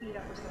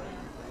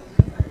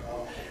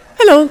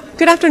Hello,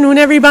 good afternoon,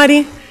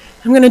 everybody.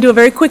 I'm going to do a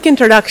very quick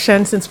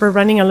introduction since we're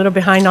running a little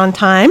behind on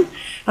time.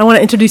 I want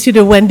to introduce you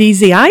to Wendy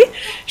Ziai.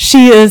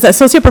 She is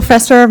Associate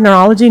Professor of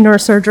Neurology,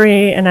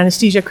 Neurosurgery, and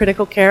Anesthesia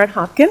Critical Care at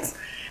Hopkins.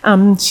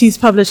 She's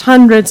published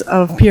hundreds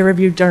of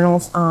peer-reviewed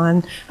journals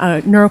on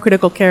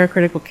neurocritical care,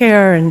 critical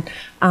care, and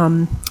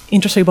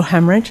intracerebral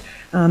hemorrhage.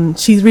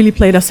 She's really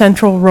played a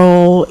central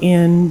role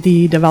in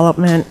the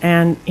development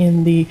and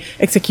in the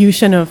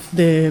execution of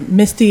the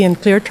MISTY and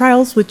CLEAR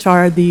trials, which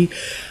are the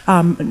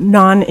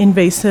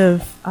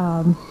non-invasive,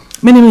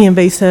 minimally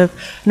invasive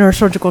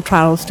neurosurgical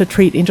trials to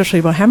treat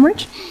intracerebral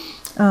hemorrhage.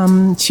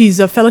 She's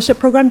a fellowship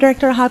program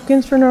director at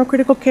Hopkins for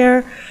neurocritical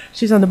care.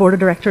 She's on the board of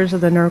directors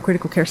of the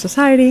Neurocritical Care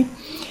Society.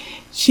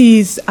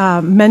 She's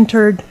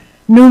mentored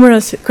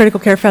numerous critical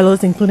care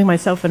fellows, including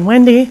myself and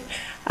Wendy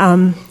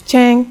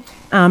Chang.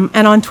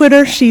 And on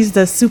Twitter, she's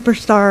the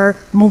superstar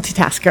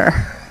multitasker.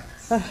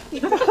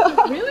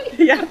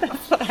 Really? Yeah,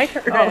 that's what I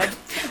heard.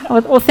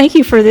 Well, thank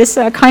you for this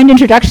kind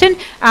introduction.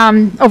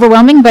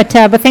 Overwhelming, but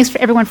thanks for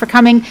everyone for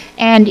coming.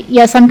 And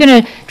yes, I'm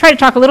going to try to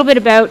talk a little bit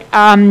about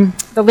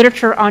the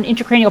literature on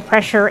intracranial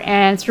pressure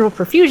and cerebral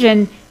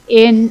perfusion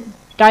in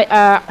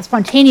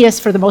spontaneous,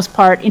 for the most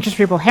part,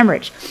 intracerebral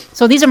hemorrhage.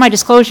 So these are my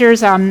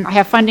disclosures. I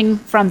have funding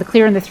from the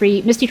CLEAR and the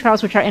 3 MISTY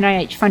trials, which are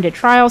NIH-funded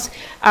trials,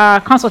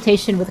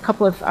 consultation with a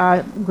couple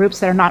of groups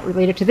that are not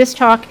related to this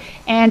talk.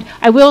 And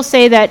I will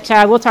say that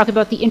we'll talk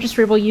about the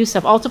intracerebral use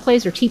of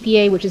Alteplase, or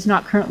TPA, which is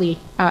not currently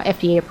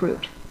FDA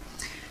approved.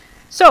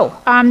 So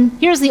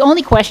here's the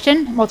only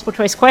question, multiple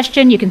choice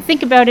question. You can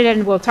think about it,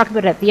 and we'll talk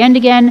about it at the end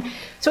again.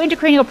 So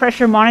intracranial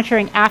pressure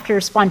monitoring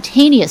after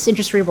spontaneous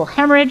intracerebral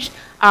hemorrhage.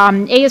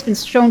 A has been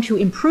shown to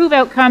improve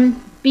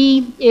outcome.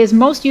 B is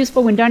most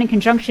useful when done in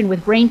conjunction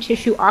with brain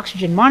tissue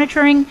oxygen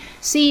monitoring.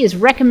 C is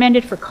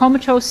recommended for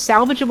comatose,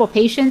 salvageable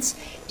patients.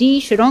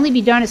 D should only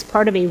be done as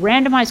part of a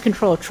randomized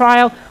controlled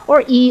trial.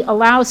 Or E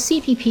allows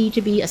CPP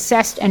to be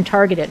assessed and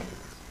targeted.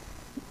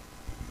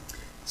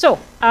 So,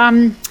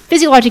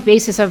 physiologic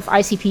basis of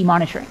ICP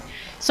monitoring.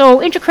 So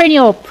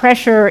intracranial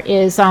pressure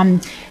is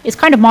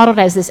kind of modeled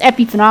as this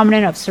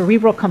epiphenomenon of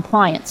cerebral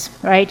compliance,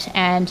 right?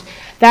 And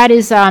that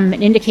is an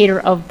indicator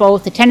of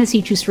both the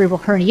tendency to cerebral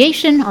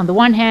herniation on the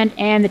one hand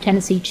and the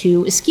tendency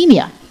to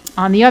ischemia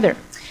on the other.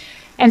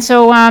 And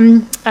so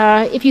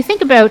if you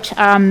think about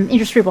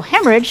intracerebral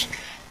hemorrhage,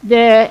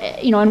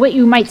 and what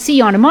you might see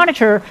on a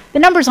monitor, the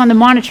numbers on the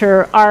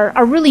monitor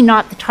are really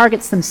not the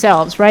targets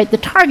themselves, right? The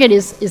target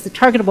is the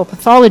targetable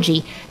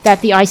pathology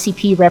that the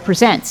ICP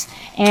represents.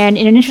 And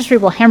in an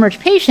intracerebral hemorrhage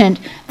patient,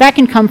 that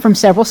can come from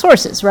several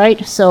sources,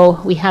 right?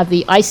 So we have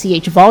the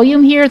ICH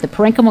volume here, the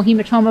parenchymal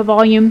hematoma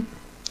volume.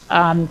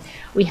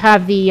 We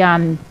have the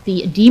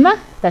edema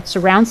that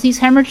surrounds these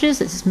hemorrhages.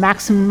 It's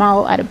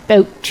maximal at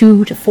about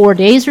 2 to 4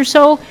 days or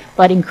so,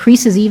 but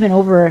increases even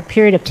over a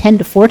period of 10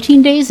 to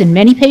 14 days in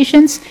many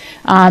patients.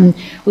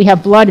 We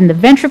have blood in the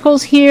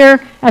ventricles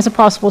here as a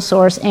possible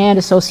source, and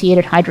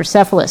associated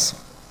hydrocephalus.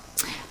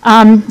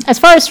 As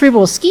far as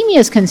cerebral ischemia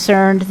is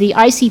concerned, the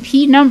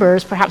ICP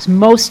numbers perhaps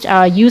most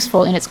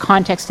useful in its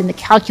context in the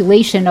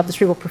calculation of the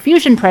cerebral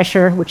perfusion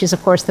pressure, which is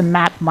of course the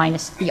MAP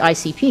minus the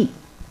ICP.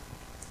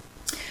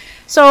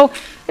 So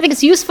I think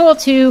it's useful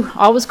to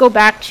always go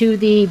back to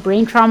the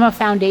Brain Trauma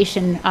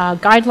Foundation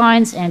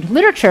guidelines and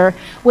literature,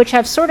 which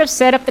have sort of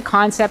set up the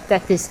concept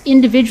that this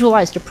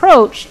individualized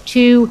approach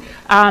to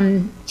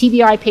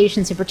TBI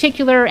patients in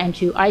particular and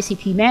to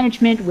ICP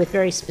management with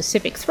very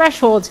specific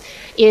thresholds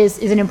is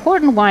an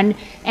important one.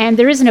 And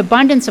there is an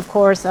abundance, of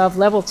course, of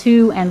level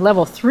 2 and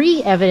level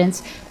 3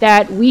 evidence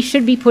that we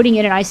should be putting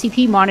in an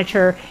ICP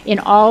monitor in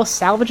all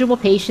salvageable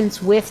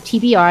patients with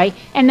TBI,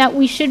 and that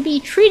we should be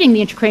treating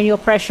the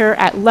intracranial pressure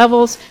at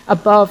levels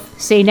above,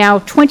 say now,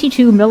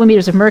 22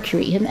 millimeters of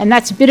mercury. And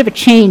that's a bit of a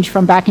change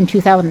from back in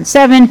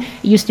 2007. It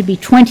used to be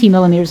 20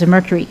 millimeters of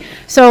mercury.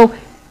 So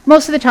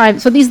most of the time,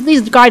 so these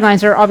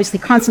guidelines are obviously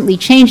constantly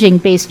changing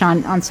based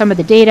on some of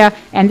the data,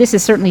 and this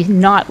is certainly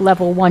not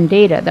level 1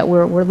 data that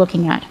we're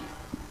looking at.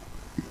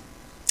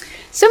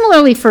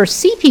 Similarly for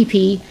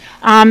CPP,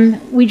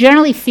 we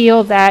generally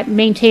feel that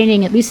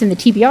maintaining, at least in the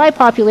TBI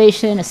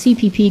population, a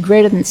CPP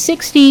greater than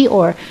 60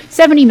 or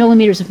 70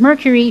 millimeters of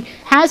mercury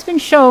has been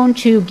shown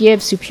to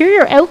give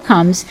superior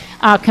outcomes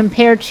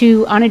compared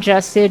to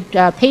unadjusted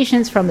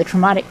patients from the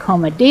Traumatic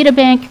Coma Data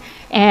Bank.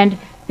 And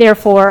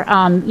therefore,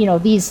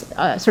 these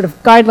sort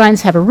of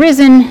guidelines have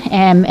arisen,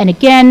 and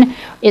again,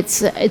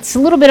 it's a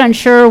little bit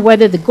unsure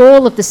whether the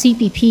goal of the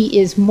CPP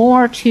is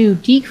more to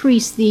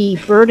decrease the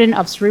burden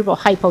of cerebral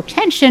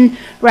hypotension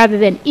rather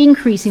than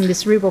increasing the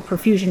cerebral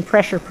perfusion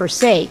pressure per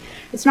se.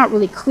 It's not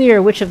really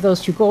clear which of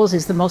those two goals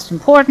is the most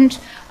important,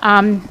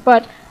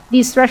 but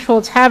these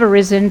thresholds have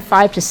arisen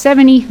 5 to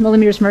 70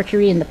 millimeters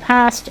mercury in the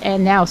past,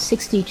 and now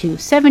 60 to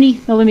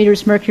 70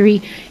 millimeters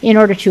mercury in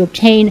order to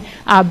obtain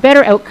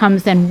better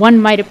outcomes than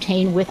one might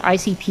obtain with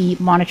ICP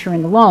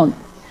monitoring alone.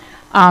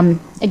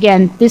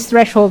 Again, this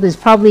threshold is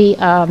probably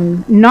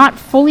not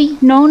fully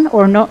known,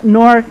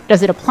 nor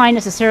does it apply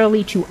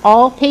necessarily to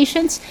all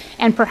patients,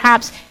 and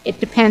perhaps it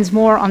depends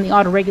more on the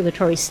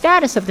autoregulatory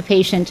status of the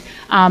patient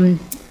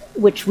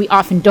which we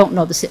often don't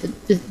know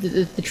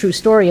the true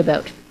story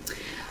about.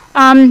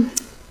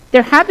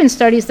 There have been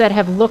studies that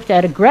have looked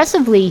at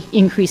aggressively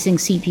increasing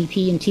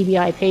CPP in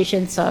TBI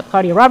patients.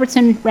 Claudia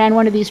Robertson ran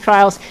one of these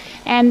trials,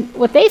 and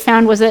what they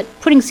found was that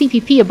putting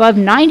CPP above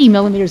 90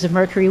 millimeters of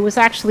mercury was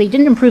actually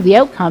didn't improve the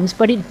outcomes,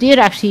 but it did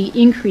actually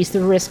increase the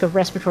risk of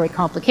respiratory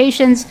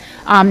complications.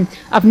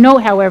 Of note,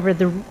 however,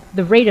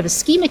 the rate of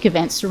ischemic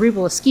events,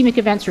 cerebral ischemic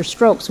events or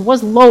strokes,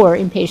 was lower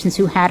in patients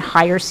who had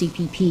higher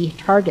CPP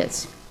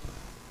targets.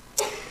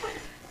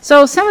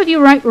 So some of you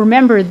might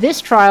remember this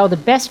trial, the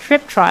BEST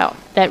TRIP trial,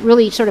 that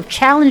really sort of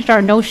challenged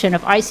our notion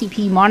of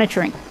ICP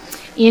monitoring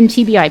in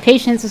TBI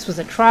patients. This was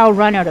a trial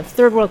run out of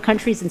third world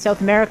countries in South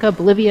America,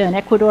 Bolivia, and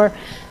Ecuador,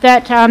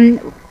 that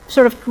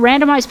sort of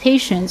randomized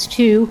patients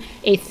to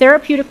a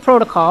therapeutic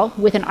protocol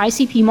with an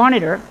ICP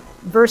monitor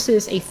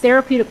versus a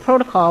therapeutic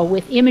protocol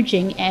with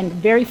imaging and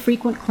very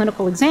frequent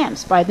clinical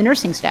exams by the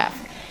nursing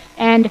staff.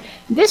 And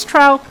this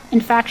trial,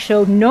 in fact,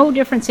 showed no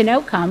difference in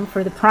outcome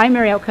for the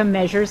primary outcome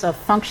measures of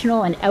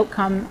functional and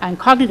outcome and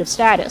cognitive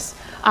status,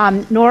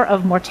 nor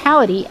of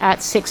mortality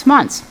at 6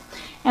 months.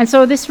 And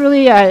so this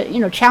really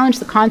challenged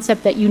the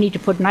concept that you need to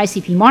put an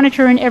ICP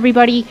monitor in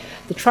everybody.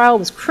 The trial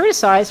was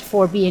criticized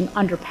for being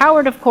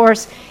underpowered, of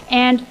course,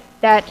 and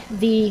that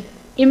the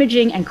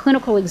imaging and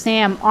clinical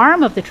exam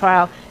arm of the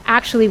trial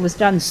actually was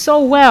done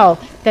so well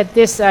that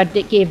this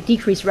gave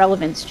decreased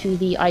relevance to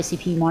the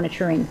ICP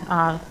monitoring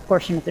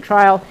portion of the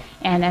trial,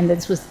 and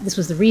this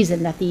was the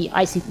reason that the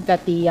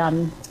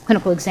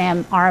clinical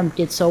exam arm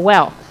did so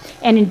well.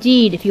 And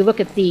indeed, if you look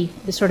at the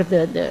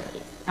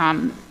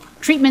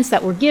treatments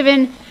that were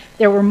given,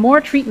 there were more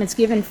treatments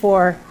given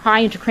for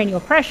high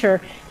intracranial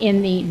pressure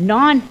in the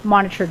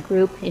non-monitored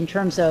group in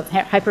terms of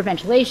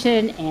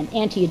hyperventilation and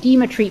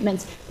anti-edema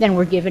treatments than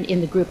were given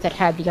in the group that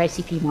had the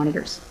ICP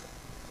monitors.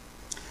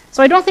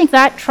 So I don't think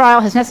that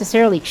trial has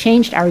necessarily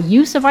changed our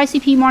use of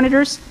ICP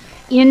monitors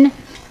in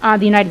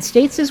the United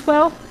States as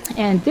well.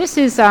 And this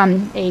is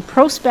a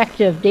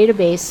prospective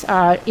database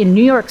in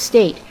New York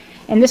State.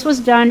 And this was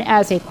done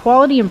as a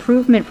quality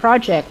improvement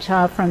project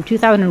from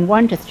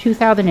 2001 to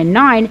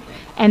 2009.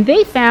 And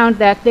they found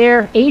that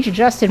their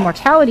age-adjusted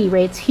mortality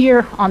rates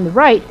here on the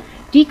right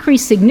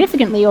decreased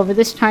significantly over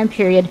this time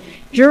period,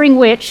 during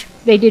which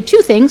they did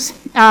two things.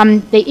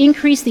 They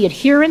increased the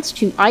adherence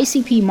to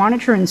ICP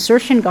monitor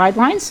insertion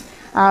guidelines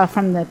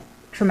from the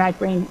Traumatic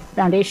Brain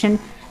Foundation,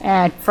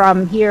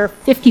 from here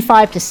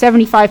 55 to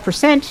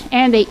 75%,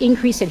 and they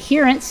increased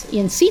adherence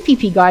in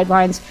CPP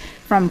guidelines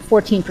from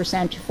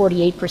 14% to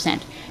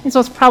 48%. And so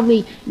it's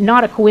probably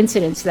not a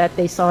coincidence that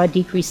they saw a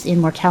decrease in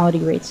mortality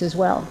rates as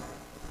well.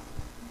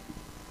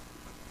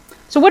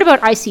 So what about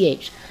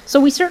ICH? So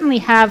we certainly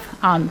have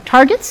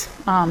targets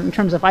in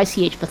terms of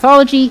ICH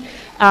pathology.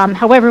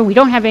 However, we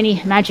don't have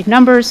any magic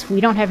numbers. We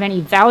don't have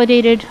any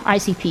validated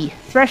ICP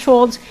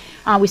thresholds.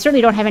 We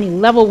certainly don't have any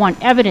level 1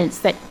 evidence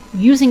that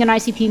using an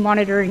ICP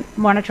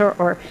monitor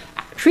or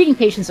treating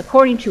patients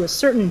according to a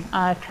certain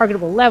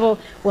targetable level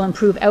will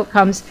improve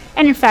outcomes.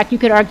 And in fact, you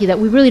could argue that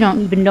we really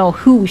don't even know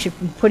who we should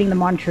be putting the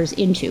monitors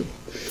into.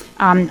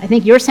 I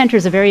think your center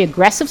is a very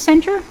aggressive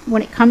center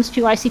when it comes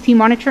to ICP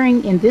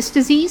monitoring in this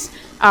disease.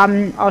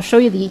 I'll show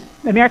you the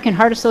American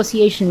Heart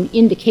Association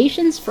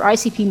indications for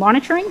ICP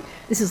monitoring.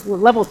 This is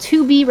level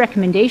 2B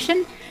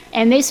recommendation,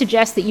 and they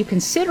suggest that you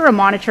consider a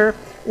monitor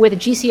with a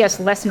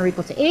GCS less than or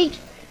equal to 8,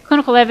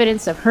 clinical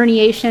evidence of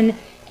herniation,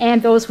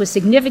 and those with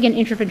significant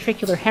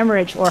intraventricular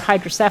hemorrhage or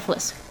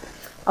hydrocephalus.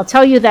 I'll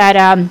tell you that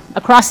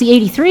across the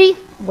 83,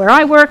 where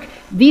I work,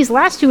 these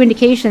last two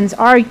indications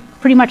are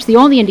pretty much the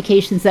only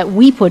indications that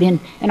we put in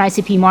an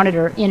ICP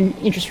monitor in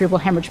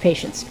intracerebral hemorrhage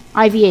patients,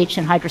 IVH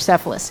and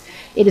hydrocephalus.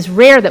 It is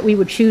rare that we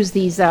would choose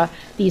these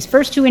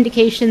first two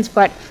indications,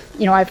 but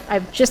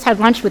I've just had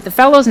lunch with the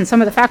fellows and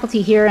some of the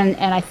faculty here, and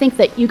I think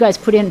that you guys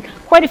put in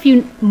quite a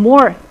few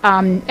more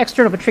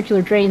external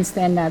ventricular drains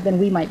than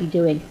we might be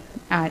doing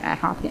at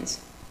Hopkins.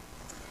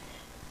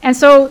 And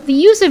so the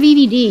use of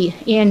EVD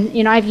in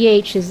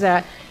IVH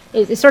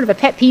is sort of a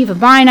pet peeve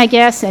of mine, I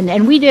guess,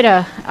 and we did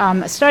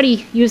a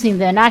study using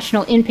the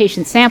national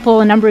inpatient sample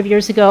a number of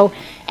years ago,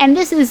 and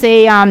this is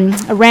a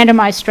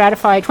randomized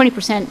stratified,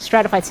 20%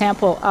 stratified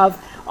sample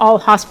of all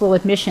hospital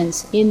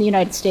admissions in the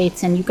United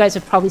States, and you guys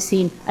have probably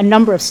seen a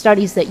number of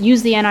studies that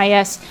use the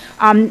NIS,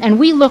 and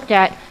we looked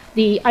at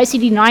the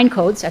ICD-9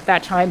 codes at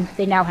that time.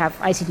 They now have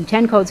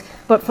ICD-10 codes,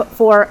 but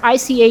for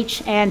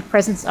ICH and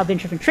presence of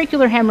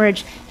intraventricular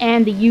hemorrhage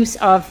and the use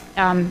of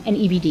an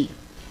EVD.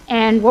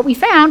 And what we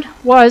found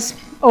was,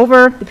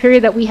 over the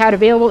period that we had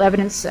available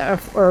evidence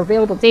or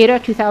available data,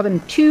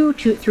 2002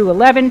 through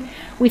 11,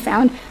 we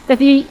found that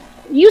the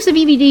use of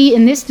EVD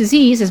in this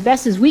disease, as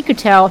best as we could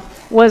tell,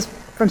 was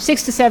from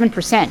 6 to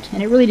 7%,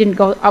 and it really didn't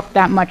go up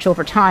that much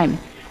over time.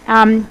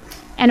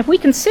 And if we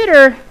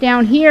consider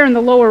down here in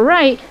the lower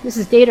right, this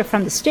is data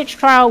from the STITCH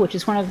trial, which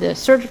is one of the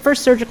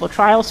first surgical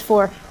trials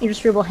for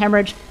intracerebral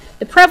hemorrhage.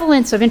 The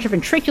prevalence of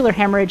intraventricular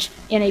hemorrhage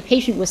in a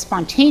patient with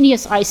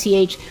spontaneous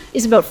ICH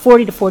is about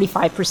 40 to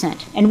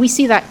 45%, and we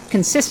see that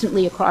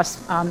consistently across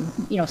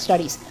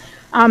studies.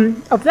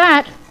 Of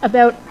that,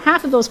 about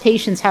half of those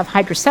patients have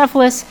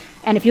hydrocephalus,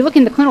 and if you look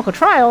in the clinical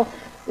trial,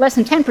 less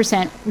than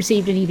 10%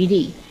 received an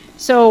EVD.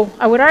 So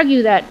I would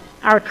argue that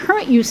our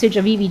current usage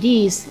of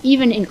EVDs,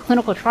 even in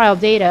clinical trial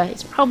data,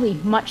 is probably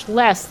much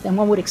less than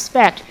one would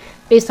expect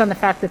based on the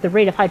fact that the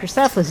rate of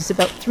hydrocephalus is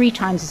about 3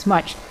 times as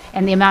much,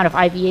 and the amount of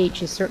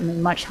IVH is certainly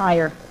much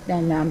higher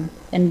than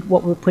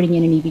what we're putting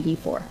in an EVD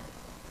for.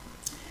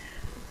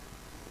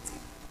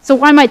 So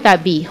why might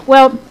that be?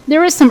 Well,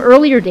 there is some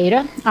earlier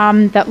data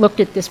that looked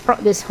at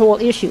this whole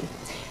issue.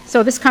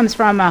 So this comes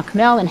from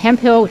Kamel and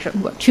Hemphill, which are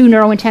 2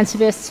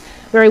 neurointensivists,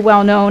 very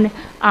well known,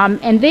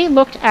 and they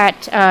looked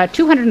at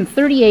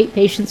 238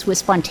 patients with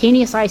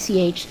spontaneous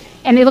ICH,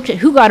 and they looked at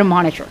who got a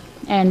monitor.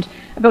 And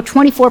about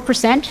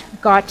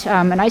 24% got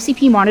an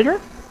ICP monitor,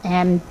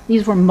 and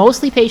these were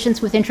mostly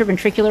patients with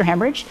intraventricular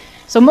hemorrhage.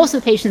 So most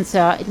of the patients,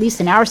 at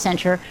least in our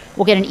center,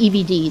 will get an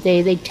EVD.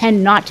 They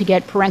tend not to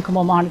get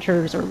parenchymal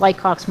monitors or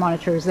Lycox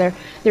monitors.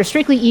 They're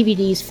strictly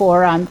EVDs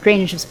for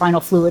drainage of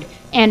spinal fluid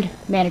and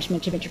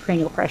management of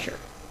intracranial pressure.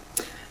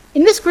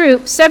 In this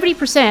group,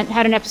 70%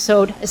 had an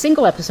episode, a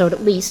single episode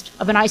at least,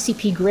 of an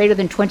ICP greater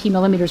than 20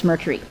 millimeters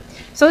mercury.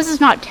 So this is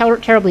not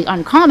terribly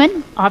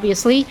uncommon,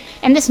 obviously,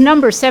 and this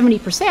number,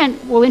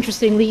 70%, will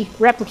interestingly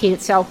replicate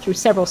itself through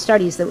several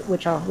studies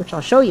which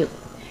I'll show you.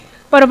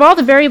 But of all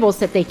the variables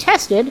that they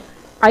tested,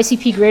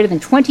 ICP greater than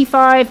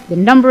 25, the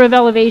number of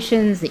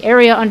elevations, the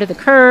area under the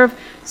curve,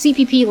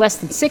 CPP less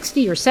than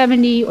 60 or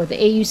 70, or the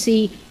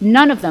AUC,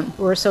 none of them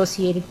were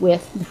associated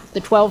with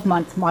the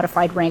 12-month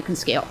modified Rankin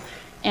scale.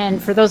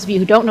 And for those of you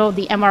who don't know,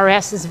 the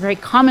MRS is a very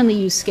commonly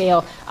used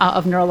scale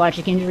of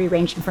neurologic injury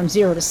ranging from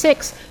 0 to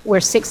 6,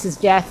 where 6 is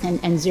death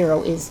and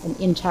 0 is an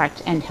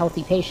intact and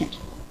healthy patient.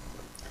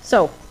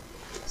 So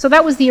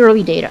that was the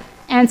early data.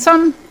 And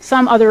some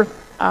other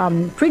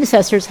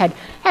predecessors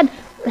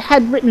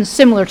had written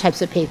similar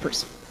types of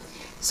papers.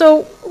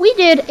 So we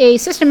did a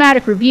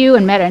systematic review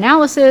and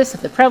meta-analysis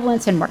of the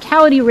prevalence and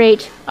mortality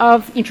rate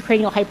of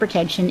intracranial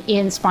hypertension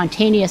in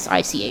spontaneous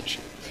ICH.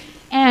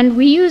 And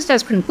we used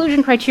as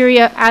conclusion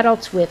criteria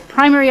adults with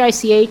primary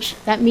ICH.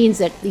 That means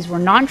that these were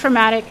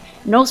non-traumatic,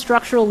 no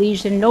structural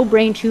lesion, no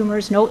brain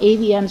tumors, no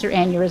AVMs or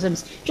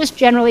aneurysms, just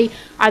generally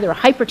either a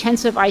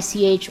hypertensive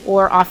ICH,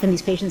 or often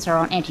these patients are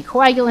on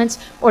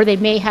anticoagulants, or they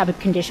may have a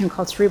condition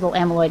called cerebral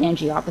amyloid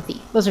angiopathy.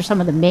 Those are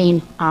some of the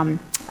main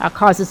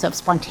causes of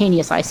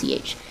spontaneous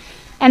ICH.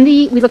 And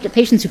we looked at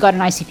patients who got an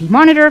ICP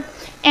monitor,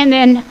 and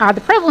then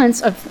the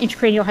prevalence of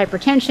intracranial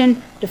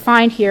hypertension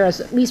defined here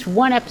as at least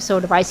 1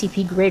 episode of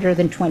ICP greater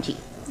than 20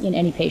 in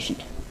any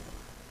patient.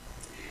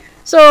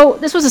 So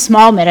this was a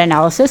small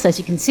meta-analysis, as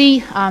you can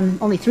see,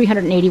 only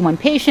 381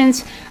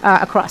 patients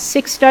across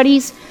 6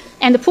 studies,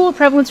 and the pooled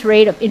prevalence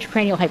rate of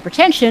intracranial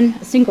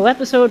hypertension, a single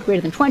episode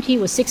greater than 20,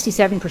 was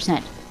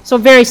 67%. So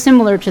very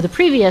similar to the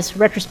previous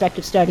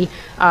retrospective study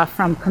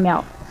from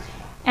Kamel.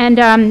 And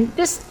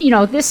this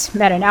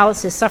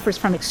meta-analysis suffers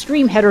from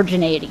extreme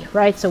heterogeneity,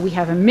 right? So we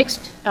have a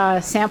mixed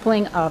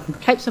sampling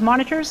of types of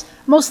monitors,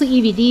 mostly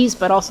EVDs,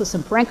 but also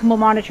some parenchymal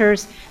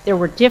monitors. There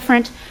were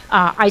different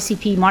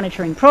ICP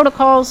monitoring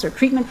protocols or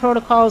treatment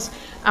protocols,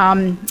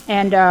 and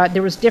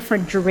there was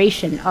different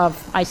duration of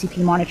ICP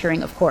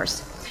monitoring, of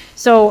course.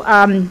 So,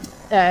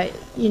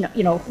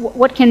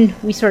 what can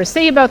we sort of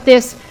say about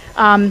this?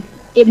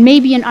 It may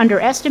be an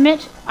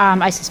underestimate.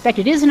 I suspect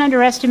it is an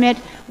underestimate.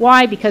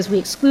 Why? Because we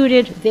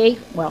excluded,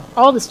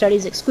 all the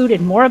studies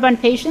excluded moribund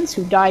patients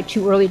who died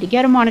too early to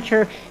get a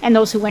monitor, and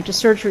those who went to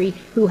surgery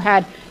who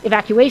had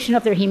evacuation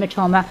of their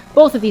hematoma.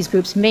 Both of these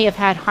groups may have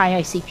had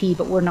high ICP,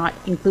 but were not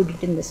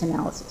included in this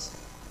analysis.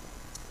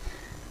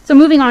 So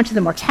moving on to the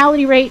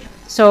mortality rate.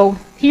 So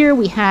here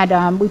we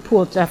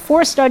pooled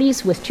 4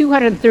 studies with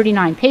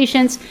 239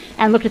 patients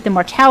and looked at the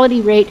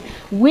mortality rate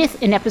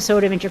with an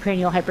episode of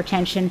intracranial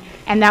hypertension,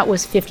 and that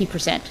was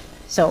 50%.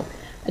 So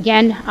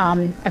again,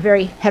 a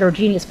very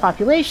heterogeneous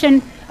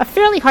population, a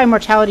fairly high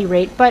mortality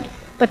rate, but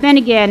then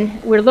again,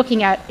 we're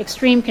looking at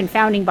extreme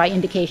confounding by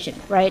indication,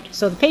 right?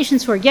 So the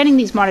patients who are getting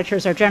these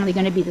monitors are generally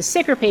going to be the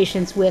sicker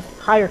patients with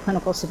higher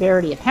clinical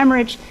severity of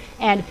hemorrhage,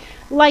 and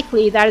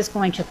likely that is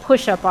going to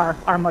push up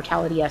our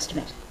mortality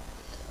estimate.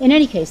 In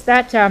any case,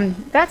 that's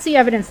the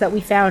evidence that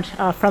we found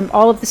from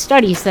all of the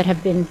studies that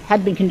had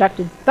been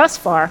conducted thus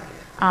far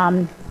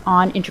on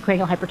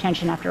intracranial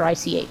hypertension after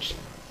ICH.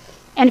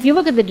 And if you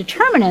look at the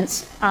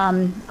determinants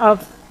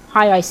of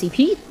high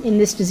ICP in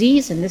this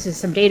disease, and this is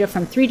some data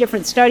from 3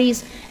 different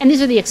studies, and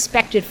these are the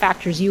expected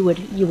factors you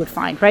would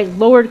find, right?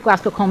 Lowered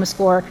Glasgow Coma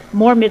score,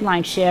 more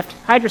midline shift,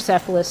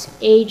 hydrocephalus,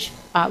 age,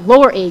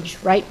 lower age,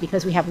 right,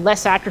 because we have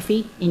less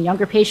atrophy in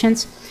younger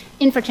patients,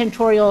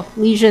 infratentorial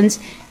lesions,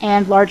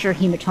 and larger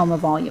hematoma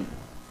volume.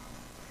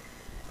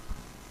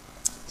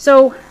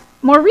 So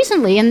more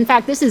recently, and in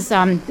fact this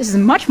is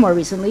much more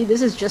recently,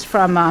 this is just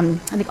from I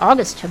think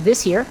August of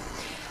this year,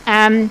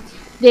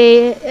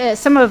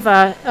 some of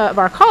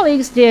our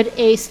colleagues did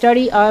a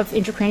study of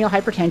intracranial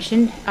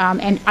hypertension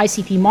and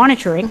ICP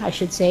monitoring, I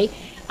should say,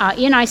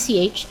 in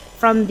ICH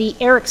from the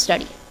ERIC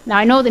study. Now,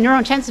 I know the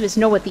neurointensivists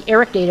know what the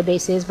ERIC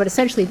database is, but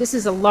essentially this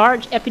is a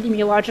large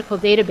epidemiological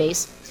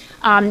database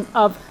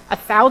of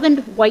 1,000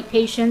 white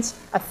patients,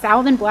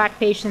 1,000 black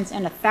patients,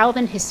 and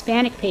 1,000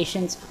 Hispanic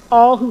patients,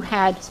 all who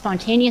had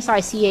spontaneous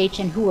ICH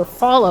and who were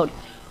followed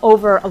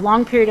over a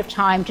long period of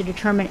time to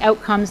determine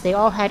outcomes. They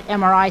all had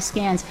MRI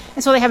scans,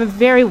 and so they have a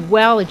very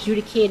well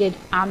adjudicated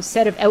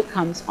set of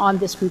outcomes on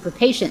this group of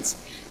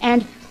patients.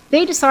 And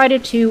they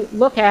decided to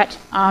look at,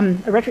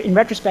 in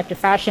retrospective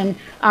fashion,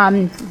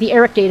 the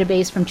ERIC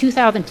database from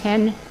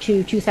 2010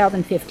 to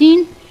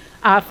 2015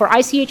 for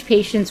ICH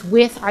patients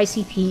with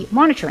ICP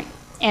monitoring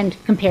and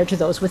compared to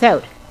those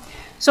without.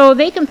 So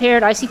they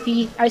compared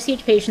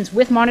ICH patients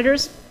with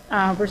monitors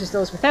versus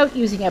those without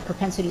using a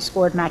propensity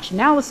scored matched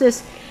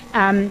analysis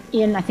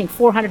in, I think,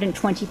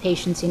 420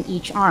 patients in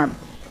each arm.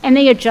 And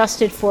they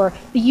adjusted for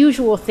the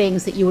usual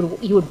things that you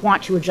would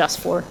want to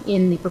adjust for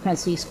in the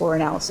propensity score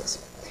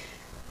analysis.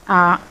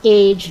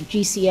 Age,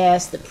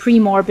 GCS, the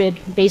premorbid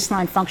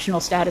baseline functional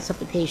status of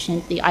the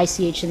patient, the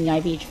ICH and the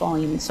IVH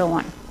volume, and so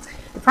on.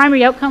 The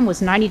primary outcome was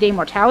 90-day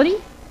mortality,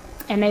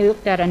 and they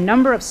looked at a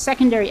number of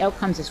secondary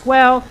outcomes as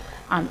well.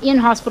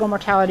 In-hospital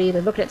mortality, they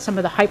looked at some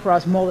of the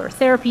hyperosmolar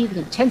therapy, the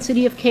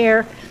intensity of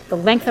care, the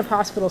length of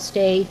hospital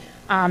stay,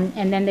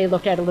 and then they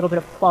looked at a little bit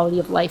of quality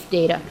of life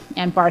data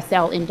and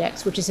Barthel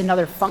Index, which is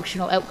another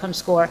functional outcome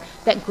score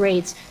that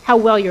grades how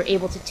well you're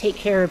able to take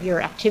care of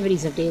your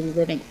activities of daily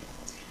living.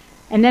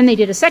 And then they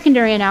did a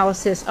secondary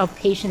analysis of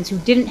patients who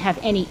didn't have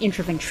any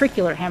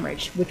intraventricular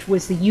hemorrhage, which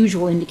was the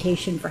usual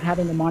indication for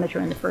having a monitor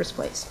in the first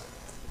place.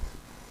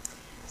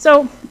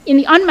 So in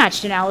the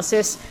unmatched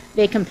analysis,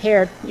 they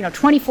compared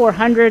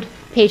 2,400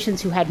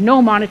 patients who had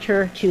no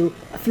monitor to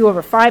a few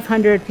over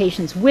 500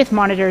 patients with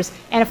monitors.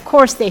 And of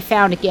course, they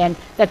found again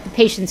that the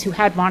patients who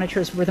had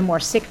monitors were the more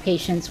sick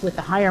patients with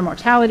the higher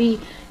mortality,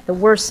 the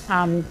worse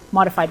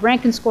modified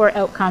Rankin score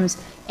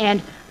outcomes,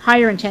 and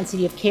higher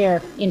intensity of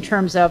care in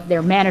terms of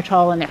their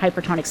mannitol and their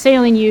hypertonic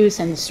saline use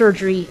and the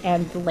surgery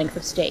and the length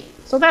of stay.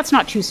 So that's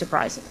not too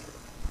surprising.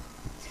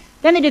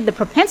 Then they did the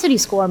propensity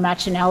score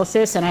matched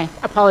analysis, and I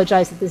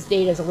apologize that this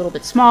data is a little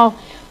bit small,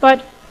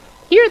 but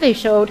here they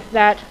showed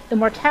that the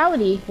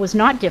mortality was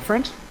not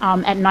different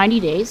at 90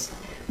 days,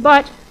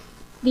 but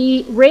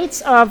the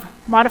rates of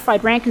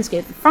modified Rankin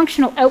scale, the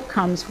functional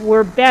outcomes,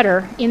 were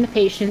better in the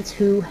patients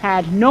who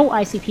had no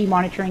ICP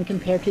monitoring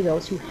compared to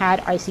those who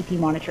had ICP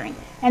monitoring.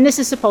 And this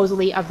is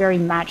supposedly a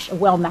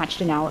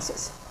well-matched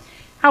analysis.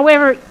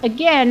 However,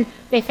 again,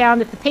 they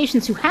found that the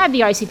patients who had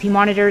the ICP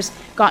monitors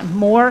got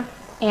more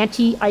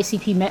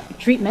anti-ICP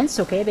treatments,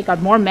 okay? They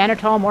got more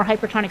mannitol, more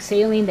hypertonic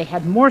saline, they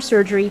had more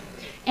surgery,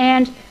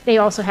 and they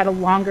also had a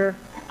longer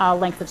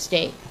length of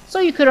stay. So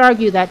you could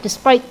argue that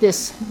despite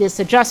this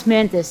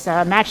adjustment, this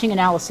matching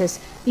analysis,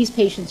 these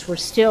patients were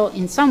still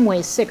in some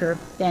ways sicker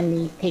than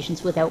the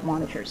patients without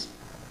monitors.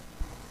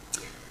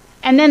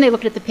 And then they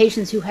looked at the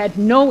patients who had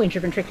no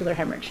intraventricular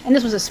hemorrhage. And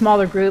this was a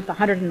smaller group,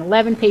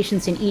 111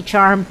 patients in each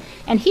arm.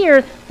 And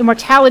here, the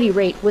mortality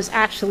rate was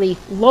actually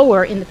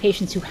lower in the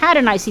patients who had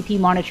an ICP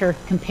monitor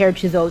compared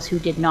to those who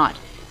did not.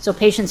 So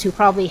patients who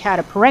probably had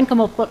a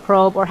parenchymal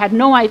probe or had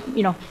no,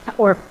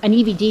 or an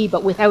EVD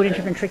but without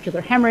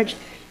intraventricular hemorrhage,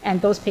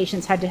 and those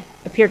patients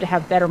appeared to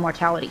have better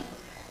mortality.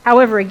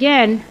 However,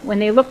 again, when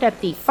they looked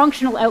at the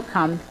functional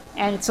outcome,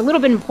 and it's a little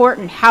bit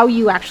important how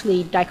you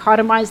actually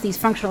dichotomize these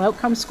functional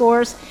outcome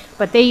scores,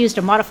 but they used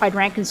a modified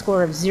Rankin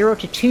score of 0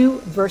 to 2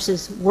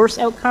 versus worse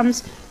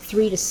outcomes,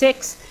 3 to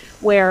 6,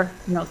 where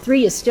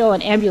 3 is still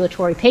an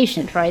ambulatory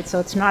patient, right? So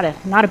it's not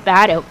a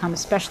bad outcome,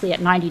 especially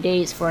at 90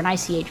 days for an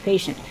ICH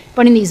patient.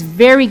 But in these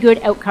very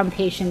good outcome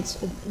patients,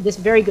 this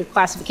very good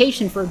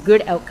classification for a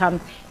good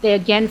outcome, they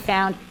again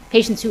found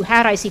patients who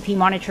had ICP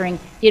monitoring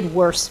did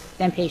worse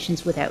than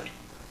patients without.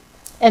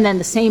 And then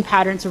the same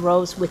patterns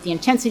arose with the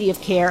intensity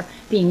of care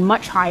being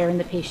much higher in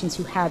the patients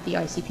who had the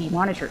ICP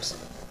monitors.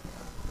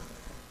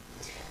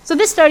 So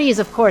this study is,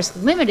 of course,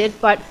 limited,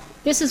 but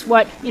this is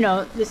what,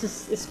 this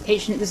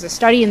is a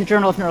study in the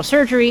Journal of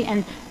Neurosurgery,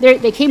 and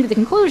they came to the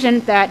conclusion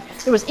that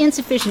there was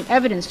insufficient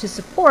evidence to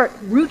support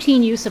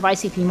routine use of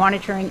ICP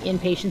monitoring in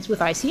patients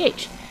with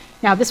ICH.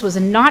 Now, this was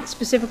not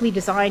specifically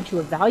designed to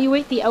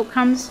evaluate the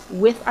outcomes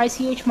with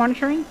ICH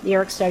monitoring. The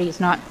ERIC study is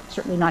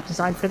certainly not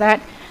designed for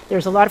that.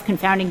 There's a lot of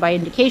confounding by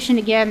indication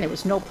again. There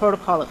was no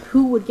protocol of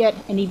who would get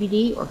an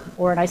EVD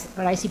or an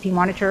ICP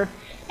monitor.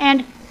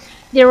 And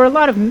there were a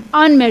lot of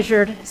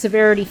unmeasured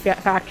severity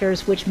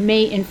factors which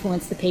may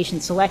influence the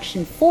patient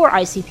selection for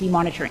ICP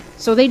monitoring.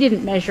 So they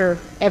didn't measure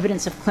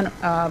evidence of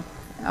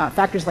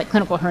factors like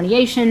clinical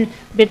herniation,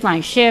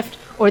 midline shift,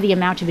 or the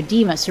amount of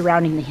edema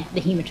surrounding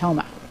the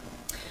hematoma.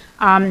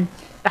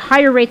 The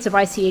higher rates of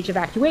ICH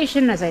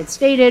evacuation, as I had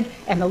stated,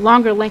 and the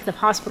longer length of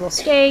hospital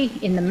stay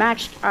in the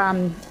matched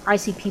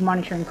ICP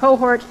monitoring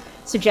cohort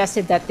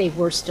suggested that they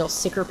were still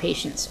sicker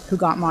patients who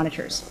got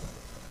monitors.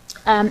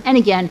 And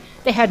again,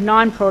 they had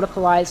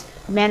non-protocolized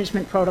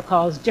management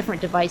protocols,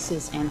 different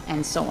devices,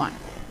 and so on.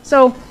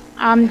 So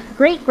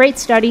great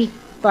study,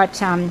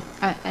 but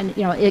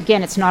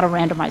again, it's not a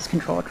randomized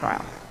control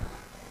trial.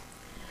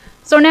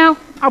 So now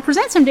I'll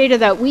present some data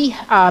that we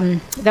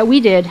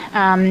did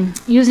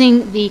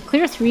using the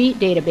CLEAR3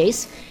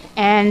 database,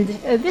 and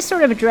this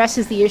sort of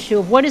addresses the issue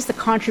of what is the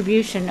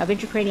contribution of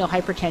intracranial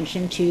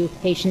hypertension to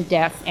patient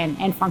death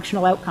and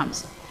functional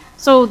outcomes.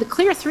 So the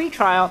CLEAR3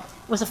 trial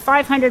was a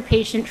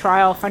 500-patient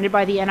trial funded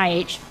by the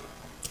NIH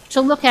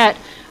to look at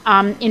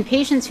in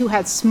patients who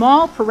had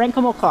small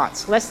parenchymal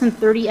clots, less than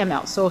 30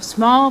 ml, so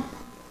small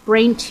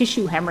brain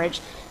tissue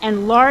hemorrhage,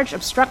 and large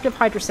obstructive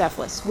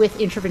hydrocephalus with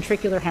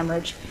intraventricular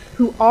hemorrhage,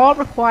 who all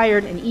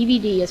required an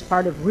EVD as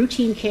part of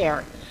routine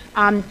care.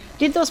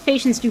 Did those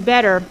patients do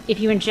better if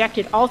you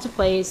injected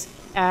alteplase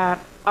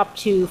up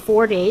to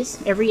 4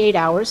 days, every 8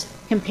 hours,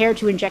 compared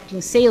to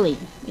injecting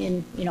saline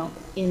in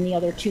the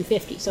other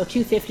 250, so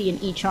 250 in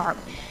each arm?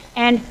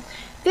 And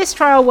this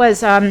trial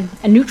was a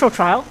neutral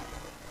trial.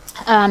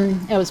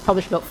 It was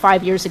published about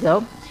 5 years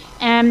ago.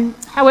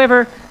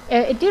 However,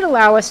 it did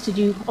allow us to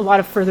do a lot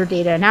of further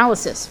data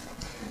analysis.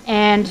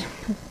 And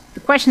the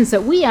questions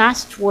that we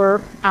asked were,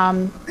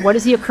 what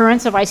is the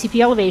occurrence of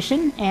ICP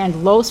elevation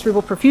and low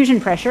cerebral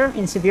perfusion pressure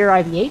in severe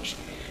IVH?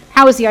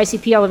 How is the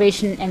ICP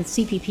elevation and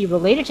CPP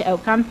related to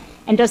outcome?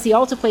 And does the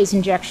alteplase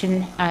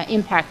injection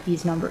impact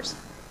these numbers?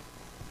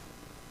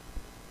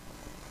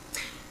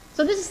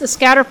 So this is the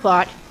scatter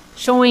plot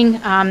showing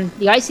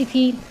the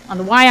ICP on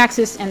the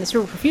y-axis and the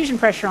cerebral perfusion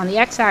pressure on the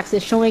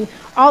x-axis, showing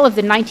all of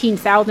the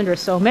 19,000 or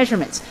so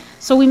measurements.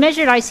 So we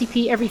measured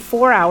ICP every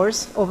 4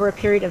 hours over a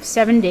period of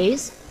 7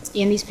 days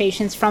in these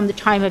patients from the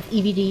time of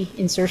EVD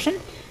insertion,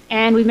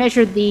 and we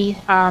measured the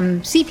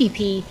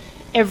CPP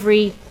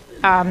every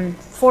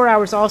 4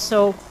 hours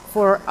also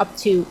for up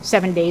to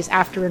 7 days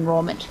after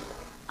enrollment.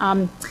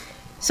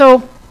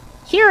 So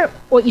here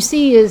what you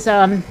see is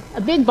a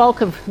big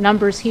bulk of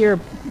numbers here,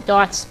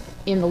 dots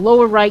in the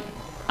lower right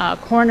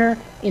corner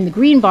in the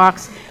green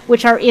box,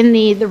 which are in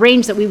the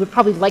range that we would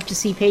probably like to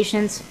see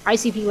patients: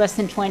 ICP less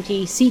than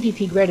 20,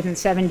 CPP greater than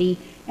 70,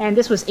 and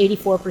this was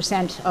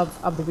 84%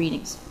 of the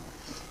readings.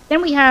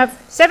 Then we have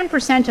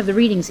 7% of the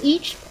readings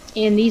each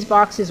in these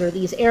boxes, or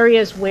these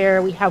areas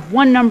where we have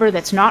one number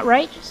that's not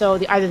right, so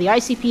either the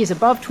ICP is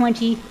above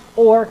 20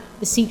 or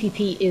the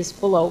CPP is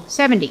below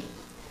 70.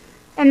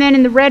 And then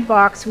in the red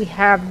box we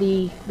have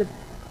the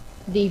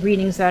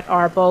readings that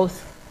are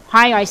both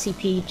high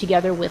ICP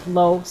together with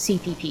low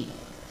CPP.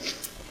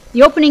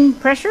 The opening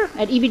pressure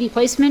at EVD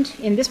placement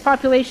in this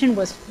population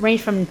was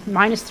ranged from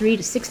 -3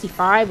 to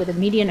 65 with a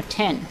median of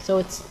 10. So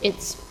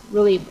it's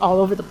really all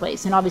over the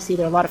place. And obviously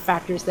there are a lot of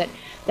factors that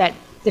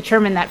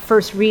determine that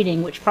first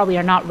reading, which probably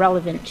are not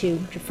relevant to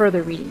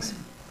further readings.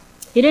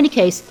 In any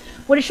case,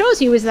 what it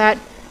shows you is that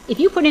if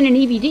you put in an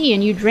EVD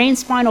and you drain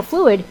spinal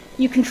fluid,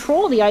 you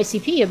control the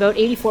ICP about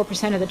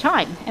 84% of the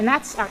time, and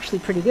that's actually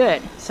pretty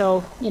good.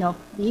 So, the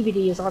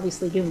EVD is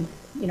obviously doing,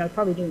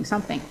 probably doing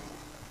something.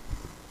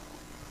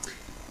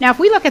 Now, if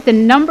we look at the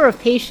number of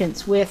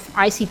patients with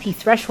ICP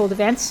threshold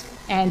events,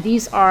 and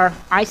these are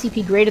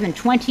ICP greater than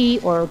 20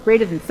 or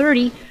greater than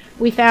 30,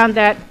 we found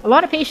that a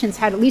lot of patients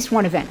had at least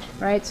one event,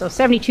 right? So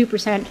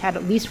 72% had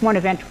at least one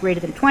event greater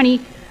than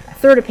 20, a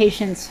third of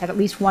patients had at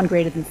least one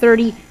greater than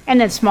 30, and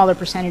then smaller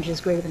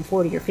percentages greater than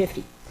 40 or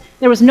 50.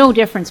 There was no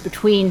difference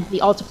between the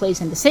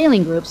alteplase and the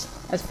saline groups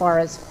as far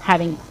as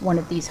having one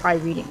of these high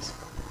readings.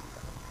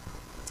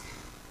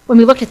 When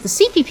we looked at the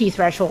CPP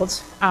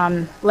thresholds,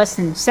 less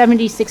than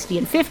 70, 60,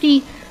 and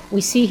 50,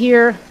 we see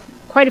here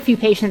quite a few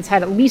patients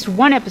had at least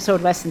one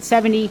episode less than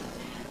 70,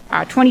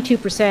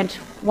 22%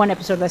 one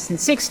episode less than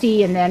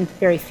 60, and then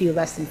very few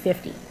less than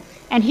 50.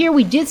 And here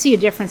we did see a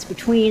difference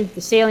between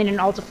the saline and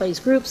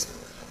alteplase groups,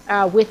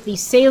 with the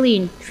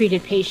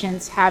saline-treated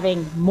patients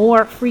having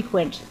more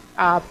frequent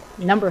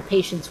number of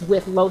patients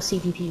with low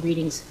CPP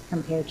readings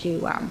compared to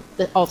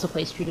the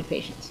alteplase-treated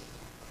patients.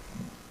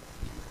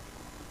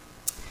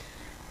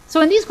 So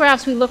in these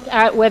graphs, we looked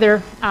at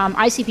whether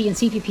ICP and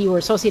CPP were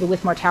associated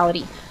with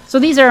mortality. So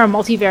these are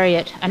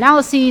multivariate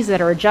analyses that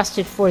are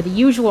adjusted for the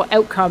usual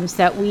outcomes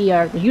that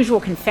the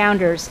usual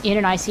confounders in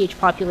an ICH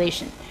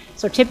population.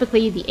 So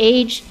typically the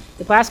age,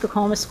 the Glasgow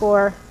Coma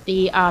score,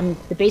 the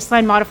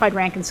baseline modified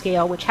Rankin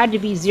scale, which had to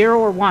be 0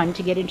 or 1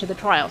 to get into the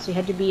trial. So you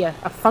had to be a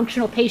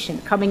functional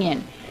patient coming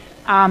in.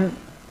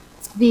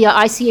 The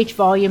ICH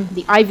volume,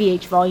 the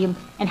IVH volume,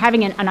 and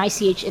having an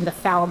ICH in the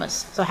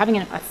thalamus. So having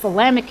a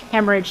thalamic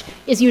hemorrhage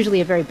is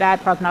usually a very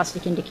bad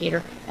prognostic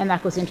indicator, and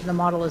that goes into the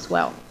model as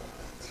well.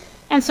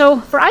 And so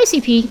for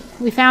ICP,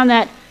 we found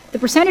that the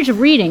percentage of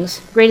readings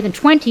greater than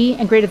 20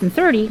 and greater than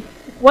 30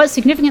 was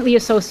significantly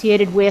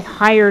associated with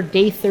higher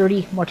day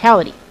 30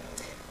 mortality,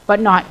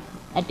 but not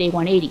at day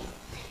 180.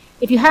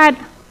 If you had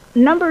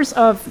numbers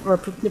of, or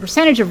the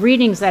percentage of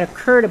readings that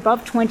occurred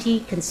above 20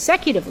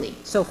 consecutively,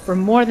 so for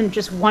more than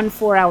just one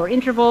 4-hour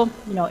interval,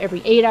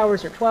 every 8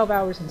 hours or 12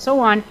 hours and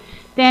so on,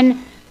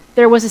 then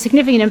there was a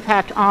significant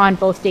impact on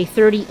both day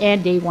 30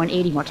 and day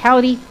 180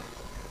 mortality.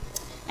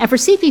 And for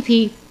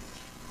CPP,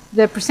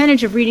 the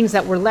percentage of readings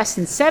that were less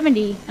than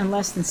 70 and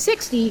less than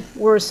 60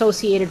 were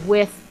associated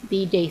with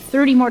the day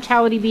 30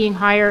 mortality being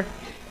higher,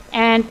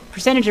 and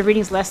percentage of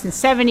readings less than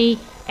 70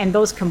 and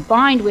those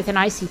combined with an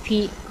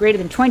ICP greater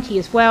than 20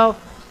 as well,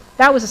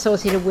 that was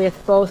associated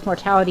with both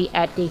mortality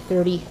at day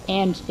 30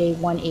 and day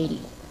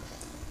 180.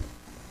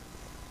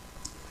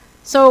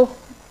 So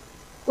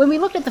when we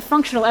looked at the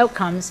functional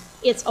outcomes,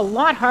 it's a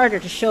lot harder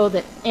to show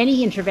that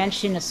any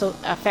intervention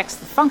affects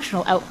the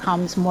functional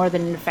outcomes more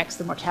than it affects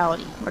the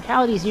mortality.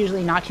 Mortality is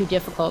usually not too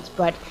difficult,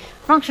 but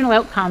functional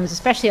outcomes,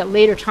 especially at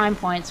later time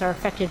points, are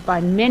affected by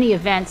many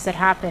events that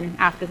happen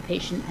after the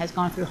patient has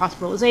gone through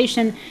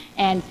hospitalization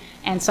and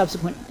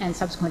subsequent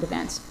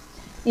events.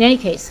 In any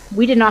case,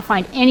 we did not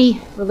find any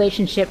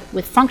relationship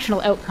with functional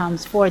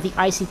outcomes for the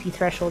ICP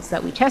thresholds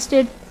that we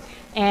tested.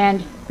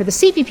 And for the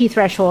CPP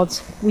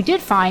thresholds, we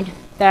did find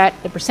that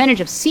the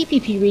percentage of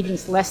CPP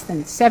readings less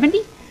than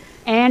 70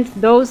 and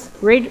those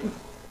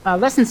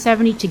less than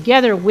 70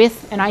 together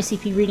with an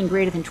ICP reading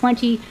greater than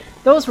 20,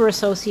 those were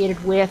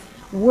associated with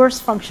worse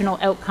functional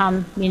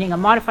outcome, meaning a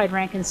modified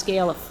Rankin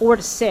scale of 4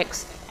 to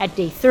 6 at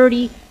day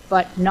 30,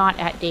 but not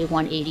at day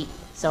 180.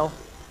 So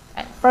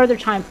at further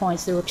time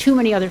points, there were too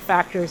many other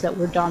factors that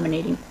were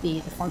dominating the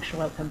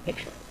functional outcome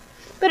picture.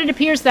 But it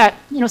appears that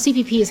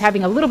CPP is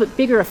having a little bit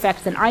bigger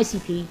effect than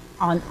ICP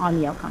on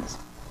the outcomes.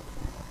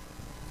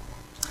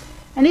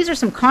 And these are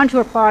some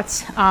contour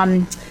plots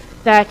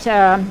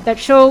that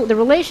show the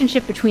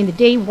relationship between the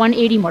day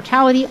 180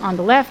 mortality on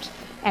the left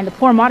and the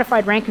poor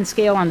modified Rankin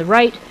scale on the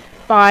right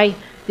by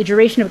the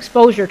duration of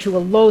exposure to a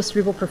low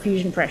cerebral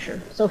perfusion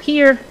pressure. So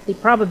here, the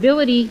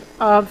probability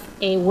of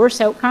a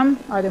worse outcome,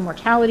 either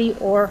mortality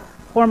or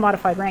poor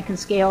modified Rankin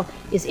scale,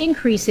 is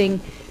increasing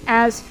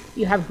as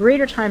you have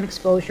greater time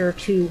exposure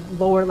to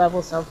lower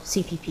levels of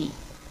CPP.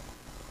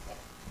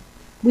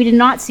 We did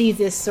not see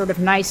this sort of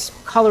nice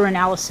color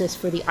analysis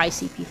for the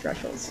ICP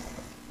thresholds.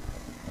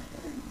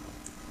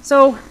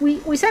 So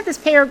we sent this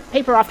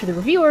paper off to the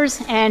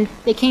reviewers, and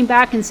they came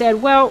back and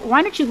said, well,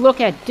 why don't you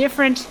look at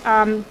different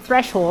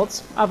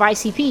thresholds of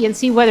ICP and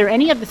see whether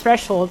any of the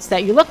thresholds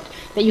that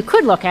you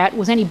could look at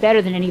was any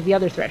better than any of the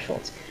other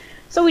thresholds.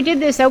 So we did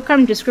this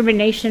outcome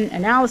discrimination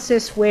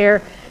analysis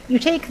where you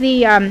take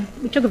we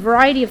took a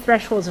variety of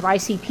thresholds of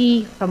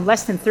ICP from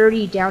less than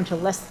 30 down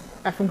to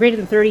from greater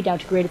than 30 down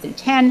to greater than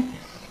 10,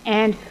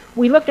 and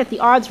we looked at the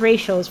odds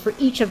ratios for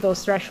each of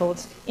those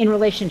thresholds in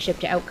relationship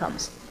to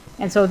outcomes.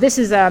 And so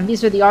these are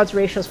the odds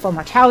ratios for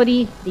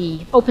mortality,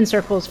 the open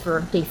circles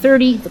for day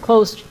 30, the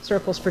closed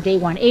circles for day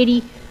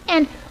 180.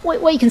 And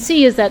what you can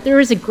see is that there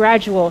is a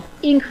gradual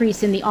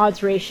increase in the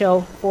odds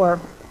ratio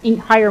for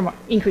higher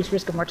increased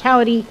risk of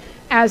mortality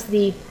as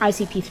the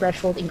ICP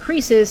threshold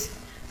increases.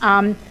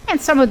 And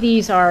some of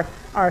these are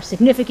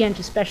significant,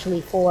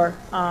 especially for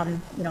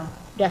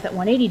death at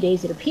 180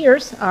 days, it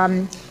appears.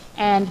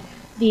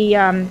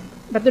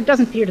 But there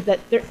doesn't appear that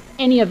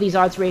any of these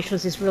odds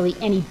ratios is really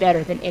any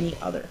better than any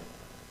other.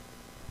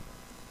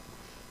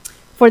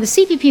 For the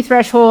CPP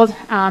threshold,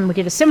 we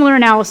did a similar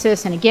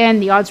analysis, and again,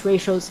 the odds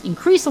ratios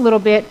increase a little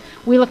bit.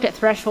 We looked at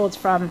thresholds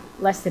from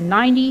less than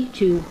 90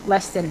 to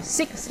less than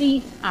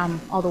 60,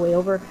 all the way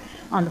over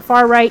on the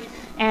far right.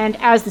 And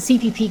as the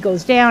CPP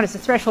goes down, as the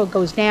threshold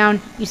goes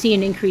down, you see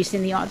an increase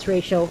in the odds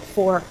ratio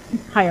for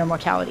higher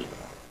mortality.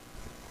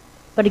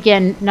 But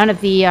again, none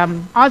of the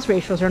odds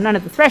ratios or none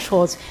of the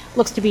thresholds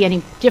looks to be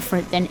any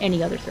different than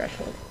any other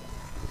threshold.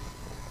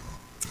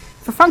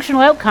 For functional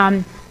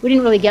outcome, we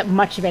didn't really get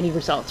much of any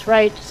results,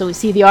 right? So we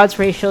see the odds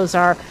ratios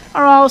are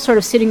all sort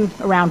of sitting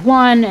around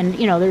 1, and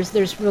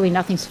there's really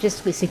nothing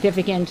statistically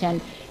significant, and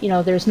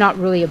there's not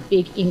really a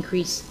big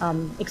increase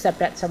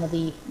except at some of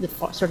the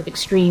sort of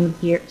extreme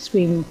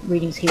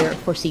readings here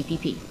for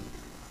CPP.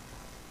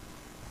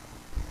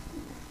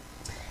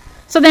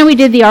 So then we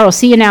did the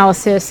ROC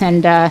analysis,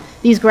 and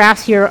these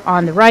graphs here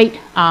on the right,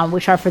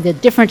 which are for the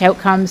different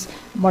outcomes,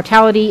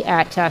 mortality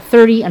at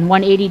 30 and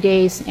 180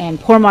 days, and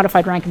poor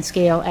modified Rankin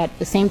scale at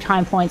the same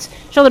time points,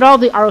 show that all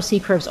the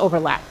ROC curves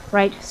overlap,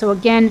 right? So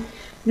again,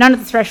 none of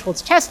the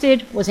thresholds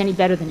tested was any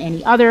better than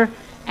any other,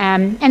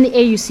 and the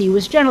AUC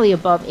was generally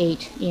above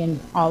 8 in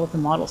all of the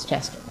models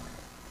tested.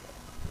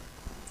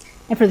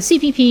 And for the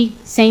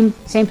CPP, same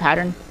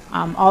pattern.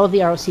 All of the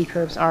ROC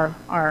curves are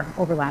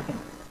overlapping.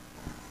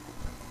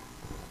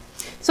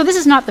 So this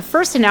is not the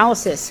first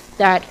analysis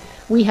that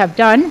we have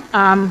done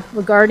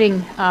regarding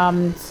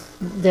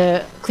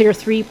the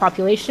CLEAR-3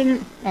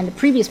 population and the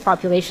previous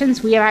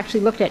populations. We have actually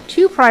looked at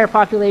 2 prior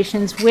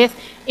populations with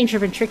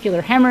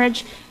intraventricular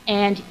hemorrhage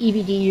and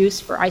EVD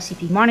use for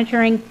ICP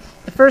monitoring.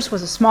 The first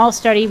was a small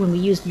study when we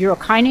used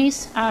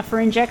urokinase for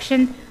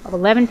injection of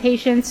 11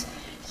 patients.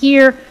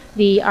 Here,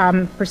 the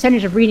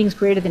percentage of readings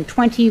greater than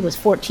 20 was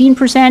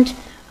 14%.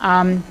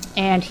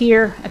 And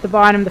here at the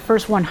bottom, the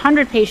first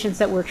 100 patients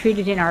that were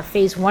treated in our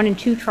phase 1 and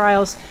 2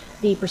 trials,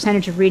 the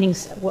percentage of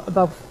readings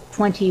above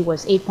 20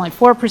 was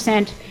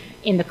 8.4%.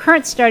 In the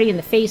current study, in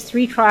the phase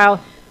 3 trial,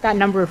 that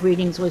number of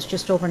readings was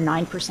just over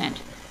 9%.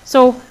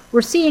 So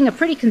we're seeing a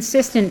pretty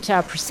consistent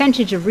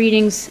percentage of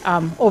readings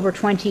over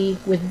 20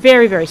 with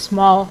very, very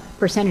small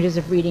percentages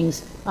of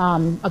readings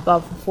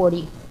above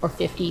 40 or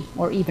 50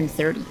 or even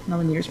 30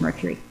 millimeters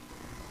mercury.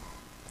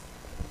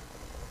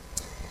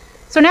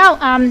 So now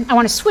I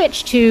want to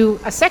switch to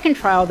a second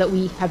trial that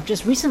we have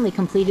just recently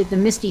completed, the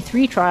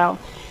MISTY-3 trial.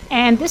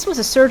 And this was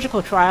a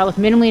surgical trial of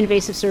minimally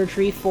invasive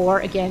surgery for,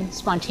 again,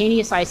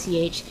 spontaneous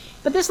ICH.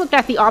 But this looked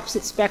at the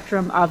opposite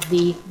spectrum of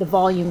the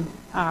volume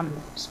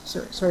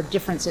sort of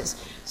differences.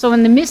 So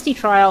in the MISTY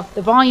trial,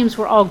 the volumes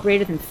were all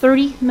greater than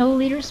 30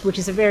 milliliters, which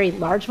is a very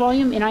large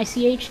volume in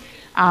ICH.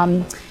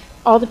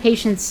 All the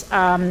patients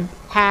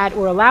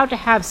were allowed to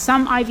have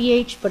some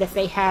IVH, but if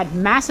they had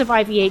massive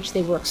IVH,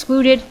 they were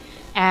excluded.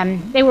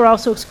 And they were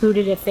also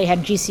excluded if they had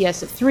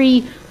GCS of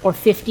 3 or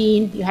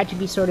 15. You had to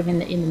be sort of in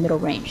the middle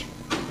range.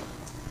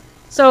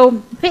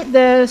 So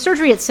the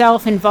surgery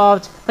itself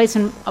involved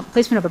placement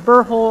of a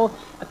burr hole.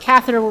 A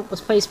catheter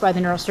was placed by the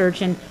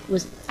neurosurgeon. It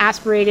was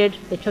aspirated.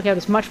 They took out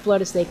as much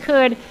blood as they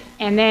could.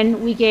 And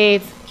then we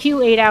gave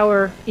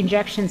Q8-hour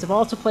injections of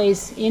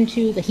alteplase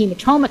into the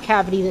hematoma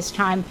cavity this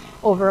time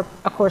over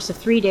a course of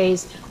 3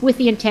 days with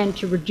the intent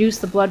to reduce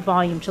the blood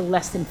volume to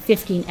less than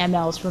 15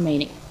 mLs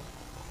remaining.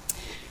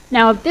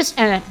 Now,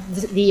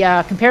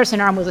 the comparison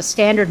arm was a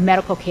standard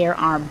medical care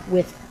arm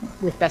with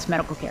best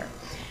medical care.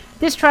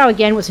 This trial,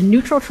 again, was a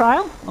neutral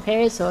trial,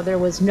 okay, so there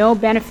was no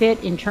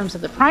benefit in terms of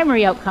the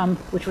primary outcome,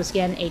 which was,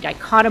 again, a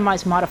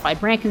dichotomized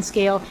modified Rankin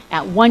scale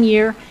at 1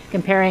 year,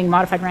 comparing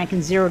modified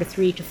Rankin 0 to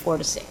 3 to 4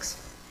 to 6.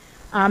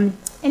 In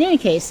any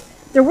case,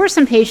 there were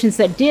some patients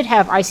that did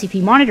have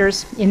ICP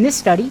monitors in this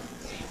study,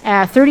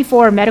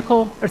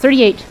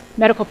 38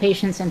 medical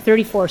patients and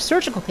 34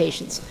 surgical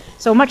patients,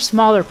 so a much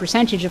smaller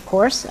percentage, of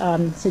course,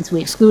 since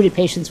we excluded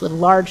patients with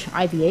large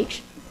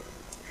IVH.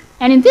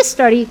 And in this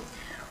study,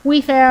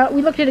 we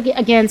looked at,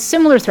 again,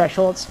 similar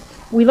thresholds.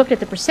 We looked at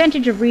the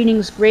percentage of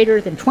readings greater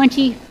than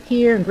 20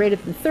 here and greater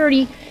than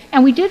 30,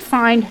 and we did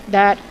find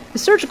that the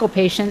surgical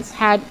patients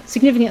had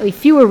significantly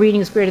fewer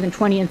readings greater than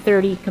 20 and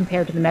 30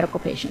 compared to the medical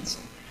patients.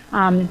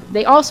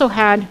 They also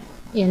had,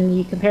 in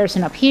the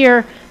comparison up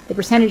here, the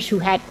percentage who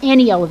had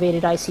any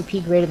elevated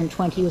ICP greater than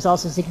 20 was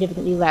also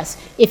significantly less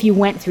if you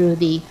went through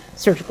the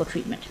surgical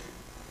treatment.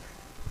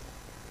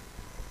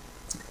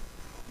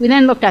 We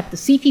then looked at the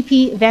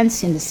CPP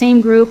events in the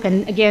same group,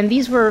 and again,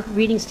 these were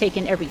readings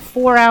taken every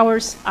 4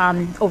 hours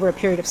over a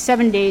period of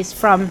 7 days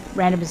from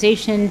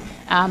randomization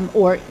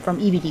or from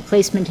EBD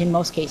placement in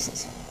most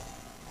cases.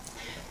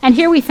 And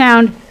here we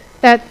found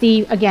that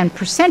the, again,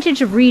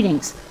 percentage of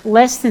readings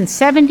less than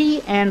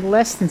 70 and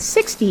less than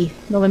 60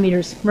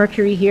 millimeters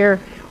mercury here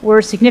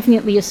were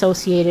significantly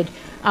associated,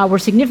 were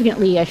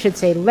significantly, I should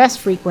say, less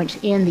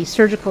frequent in the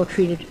surgical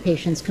treated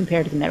patients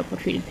compared to the medical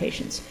treated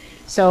patients.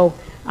 So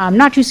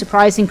not too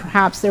surprising,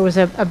 perhaps, there was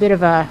a bit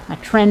of a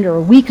trend or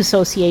a weak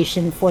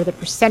association for the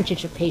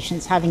percentage of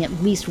patients having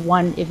at least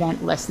one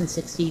event less than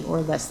 60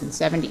 or less than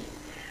 70.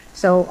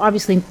 So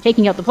obviously,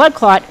 taking out the blood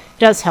clot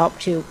does help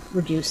to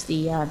reduce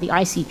the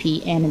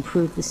ICP and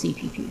improve the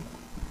CPP.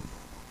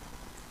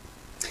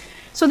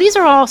 So these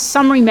are all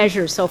summary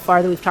measures so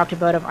far that we've talked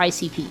about of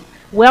ICP.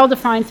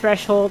 Well-defined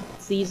thresholds.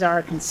 These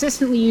are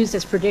consistently used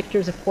as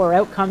predictors of poor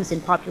outcomes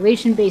in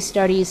population-based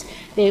studies.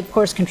 They, of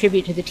course,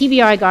 contribute to the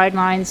TBI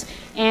guidelines,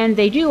 and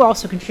they do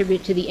also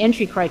contribute to the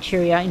entry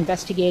criteria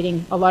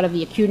investigating a lot of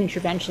the acute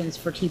interventions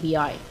for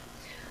TBI.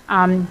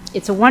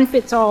 It's a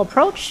one-fits-all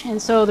approach,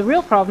 and so the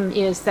real problem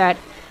is that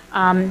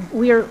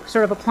we are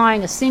sort of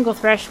applying a single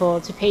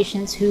threshold to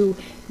patients who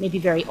may be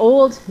very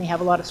old, may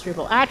have a lot of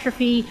cerebral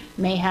atrophy,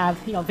 may have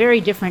very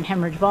different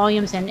hemorrhage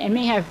volumes, and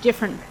may have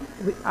different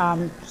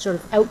sort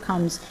of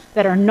outcomes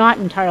that are not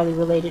entirely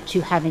related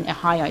to having a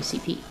high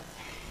ICP.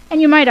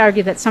 And you might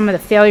argue that some of the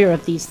failure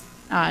of these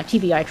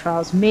TBI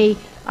trials may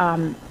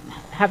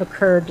have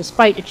occurred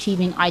despite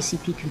achieving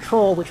ICP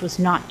control, which was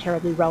not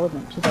terribly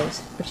relevant to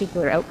those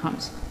particular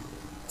outcomes.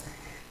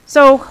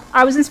 So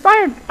I was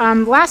inspired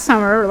last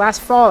summer, or last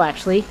fall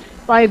actually,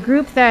 by a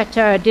group that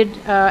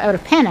out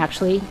of Penn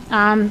actually,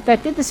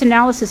 that did this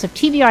analysis of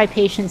TBI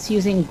patients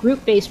using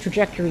group-based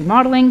trajectory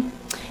modeling,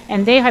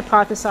 and they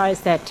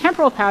hypothesized that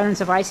temporal patterns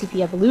of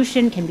ICP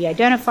evolution can be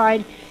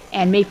identified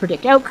and may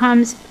predict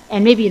outcomes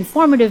and may be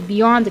informative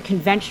beyond the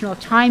conventional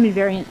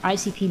time-invariant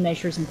ICP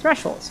measures and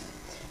thresholds.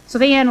 So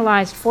they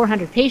analyzed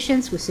 400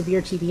 patients with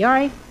severe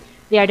TBI.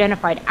 They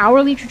identified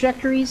hourly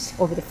trajectories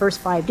over the first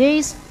 5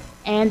 days,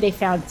 and they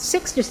found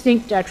 6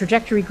 distinct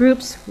trajectory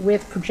groups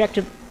with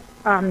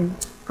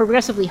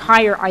progressively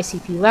higher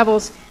ICP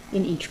levels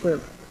in each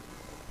group.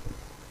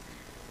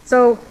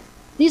 So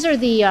these are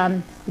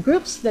the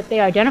groups that they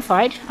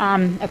identified.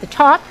 At the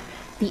top,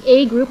 the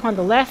A group on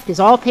the left is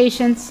all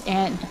patients,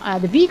 and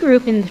the B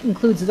group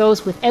includes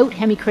those without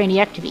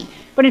hemicraniectomy.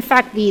 But in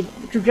fact, the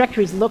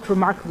trajectories look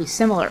remarkably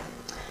similar.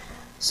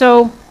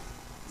 So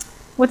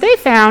what they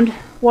found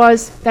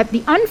was that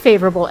the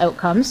unfavorable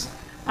outcomes,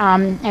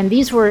 and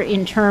these were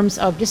in terms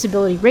of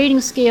disability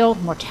rating scale,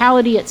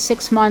 mortality at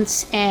 6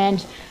 months,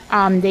 and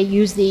they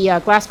used the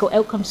Glasgow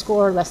outcome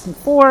score less than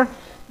 4.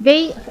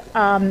 They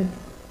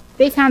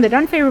found that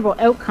unfavorable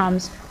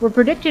outcomes were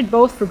predicted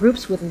both for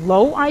groups with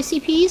low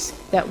ICPs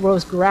that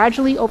rose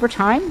gradually over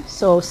time,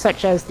 so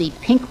such as the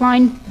pink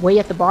line way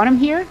at the bottom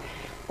here,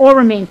 or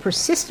remained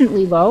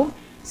persistently low,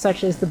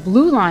 such as the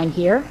blue line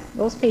here.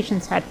 Those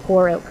patients had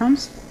poor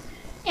outcomes.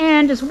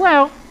 And as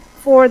well,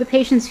 for the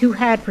patients who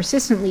had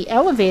persistently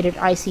elevated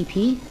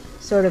ICP,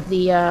 sort of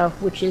the,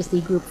 which is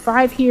the group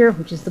 5 here,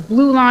 which is the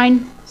blue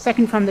line,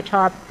 second from the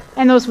top,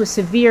 and those with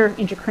severe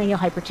intracranial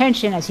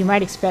hypertension, as you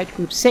might expect,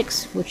 group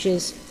 6, which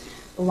is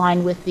the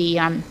line with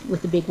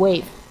the big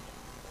wave.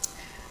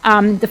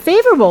 The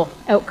favorable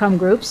outcome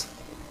groups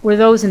were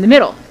those in the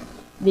middle.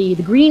 The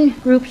green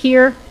group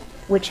here,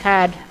 which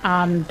had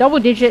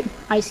double-digit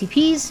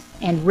ICPs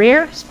and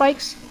rare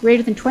spikes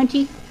greater than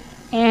 20,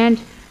 and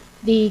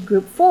the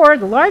group 4,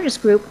 the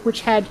largest group,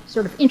 which had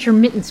sort of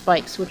intermittent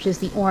spikes, which is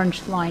the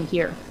orange line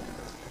here.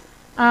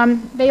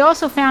 They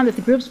also found that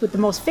the groups with the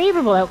most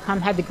favorable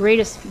outcome had the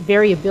greatest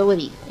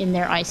variability in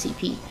their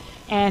ICP.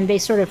 And they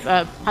sort of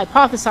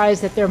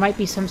hypothesized that there might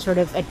be some sort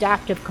of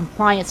adaptive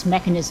compliance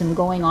mechanism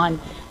going on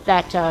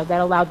that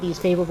allowed these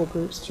favorable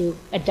groups to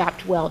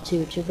adapt well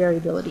to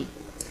variability.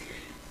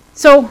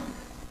 So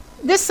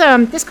this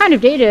kind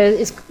of data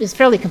is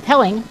fairly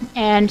compelling,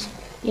 and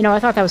I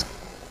thought that was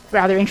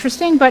rather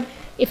interesting. But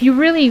if you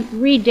really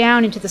read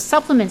down into the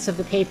supplements of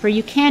the paper,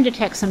 you can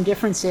detect some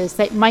differences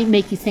that might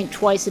make you think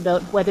twice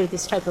about whether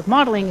this type of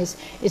modeling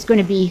is going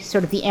to be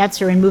sort of the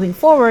answer in moving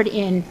forward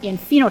in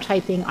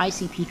phenotyping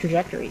ICP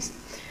trajectories.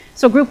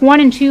 So group 1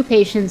 and 2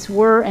 patients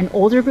were an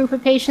older group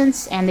of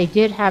patients, and they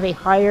did have a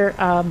higher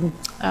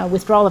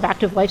withdrawal of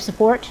active life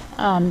support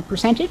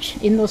percentage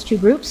in those two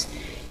groups.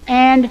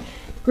 And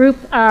group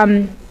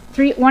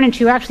 1 and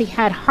 2 actually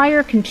had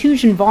higher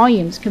contusion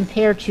volumes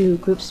compared to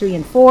groups 3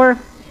 and 4.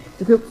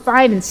 The group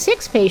 5 and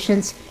 6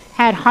 patients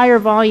had higher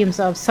volumes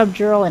of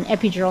subdural and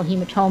epidural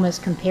hematomas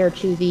compared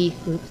to the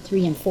group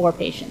 3 and 4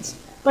 patients.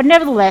 But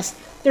nevertheless,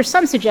 there's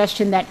some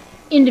suggestion that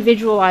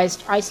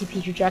individualized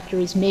ICP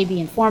trajectories may be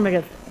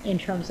informative in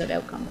terms of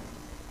outcome.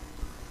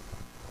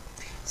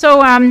 So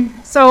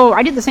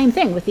I did the same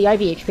thing with the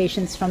IVH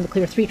patients from the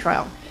CLEAR 3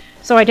 trial.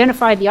 So I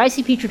identified the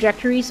ICP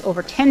trajectories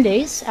over 10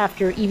 days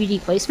after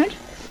EVD placement,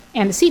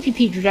 and the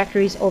CPP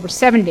trajectories over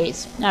 7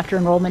 days after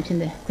enrollment in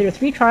the CLEAR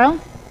 3 trial.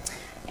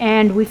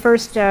 And we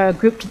first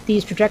grouped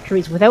these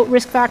trajectories without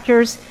risk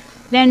factors.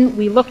 Then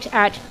we looked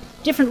at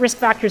different risk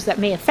factors that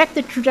may affect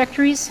the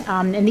trajectories.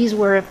 And these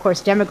were, of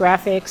course,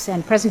 demographics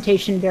and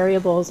presentation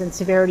variables and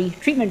severity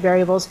treatment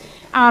variables.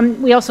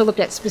 We also looked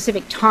at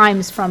specific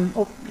times from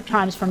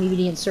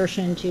EVD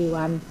insertion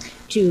to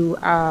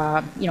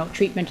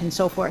treatment and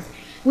so forth.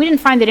 We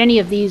didn't find that any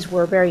of these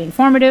were very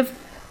informative.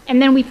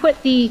 And then we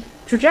put the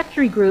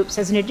trajectory groups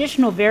as an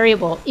additional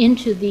variable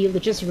into the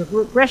logistic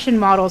regression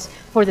models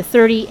for the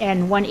 30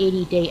 and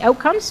 180-day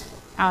outcomes,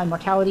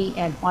 mortality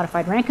and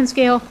modified Rankin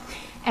scale,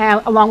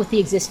 along with the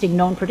existing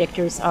known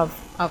predictors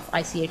of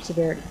ICH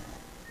severity.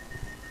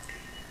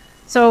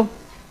 So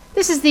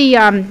this is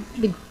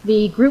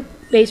the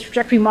group-based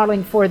trajectory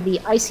modeling for the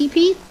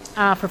ICP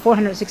for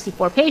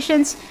 464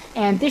 patients,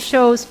 and this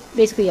shows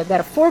basically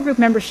that a 4-group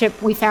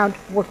membership we found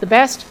worked the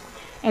best.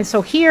 And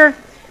so here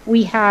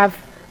we have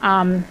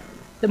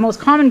the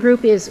most common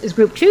group is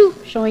group 2,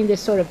 showing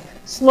this sort of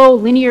slow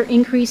linear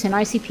increase in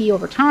ICP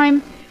over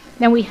time.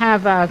 Then we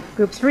have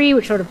group 3,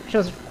 which sort of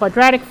shows a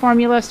quadratic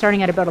formula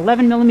starting at about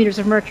 11 millimeters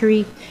of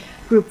mercury.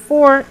 Group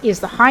 4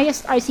 is the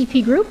highest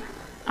ICP group,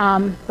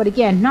 but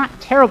again, not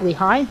terribly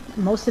high.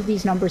 Most of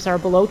these numbers are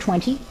below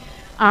 20.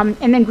 And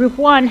then group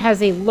 1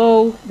 has a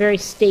low, very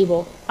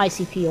stable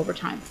ICP over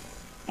time,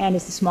 and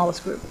is the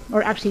smallest group.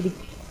 Or actually,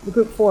 the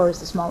group 4 is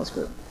the smallest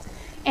group.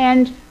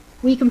 And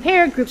we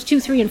compared groups 2,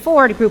 3, and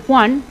 4 to group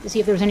 1 to see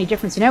if there was any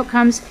difference in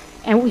outcomes.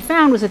 And what we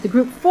found was that the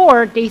group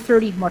 4 day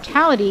 30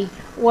 mortality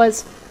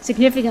was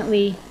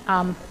significantly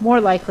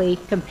more likely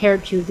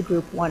compared to the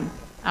group 1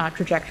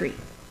 trajectory.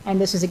 And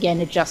this is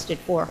again adjusted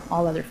for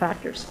all other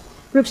factors.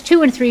 Groups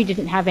 2 and 3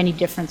 didn't have any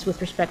difference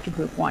with respect to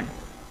group 1.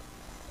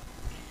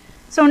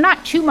 So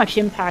not too much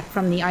impact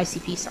from the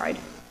ICP side.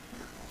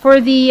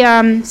 For the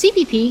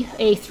CPP,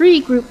 a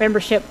 3-group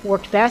membership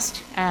worked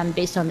best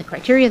based on the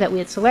criteria that we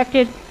had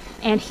selected.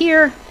 And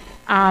here,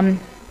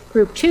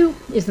 group 2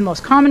 is the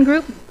most common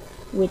group,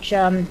 which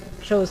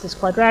shows this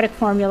quadratic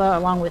formula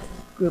along with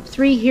group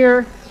 3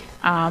 here,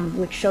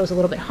 which shows a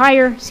little bit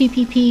higher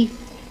CPP.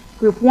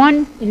 Group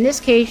 1, in this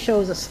case,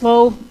 shows a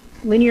slow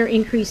linear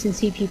increase in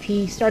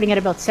CPP starting at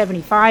about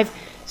 75.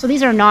 So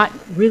these are not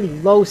really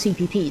low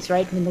CPPs,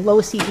 right? I mean, the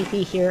lowest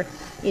CPP here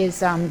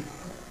is, on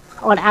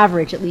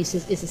average at least,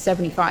 is a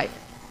 75.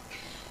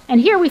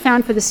 And here we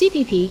found for the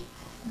CPP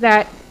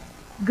that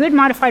good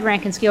modified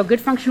Rankin scale, good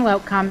functional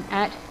outcome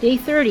at day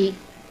 30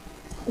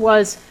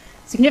 was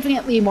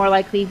significantly more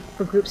likely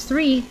for groups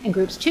 3 and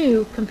groups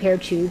 2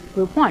 compared to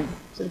group 1.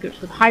 So the groups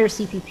with higher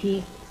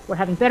CPP were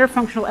having better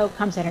functional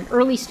outcomes at an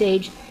early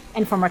stage,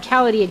 and for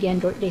mortality, again,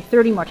 day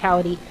 30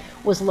 mortality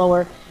was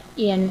lower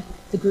in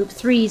the group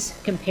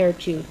 3s compared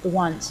to the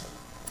 1s.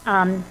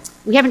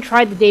 We haven't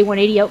tried the day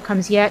 180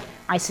 outcomes yet.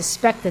 I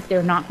suspect that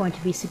they're not going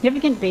to be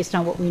significant based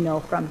on what we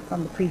know from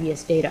the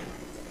previous data.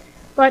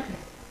 But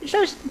it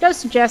does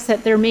suggest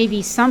that there may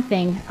be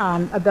something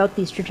about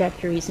these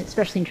trajectories,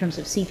 especially in terms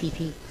of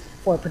CPP,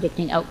 for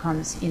predicting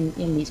outcomes in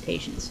these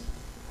patients.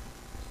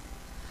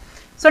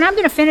 So now I'm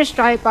going to finish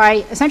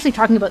by essentially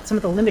talking about some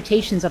of the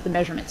limitations of the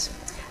measurements.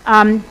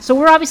 So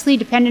we're obviously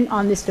dependent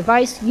on this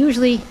device,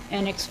 usually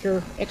an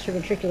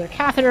extraventricular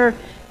catheter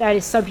that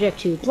is subject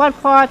to blood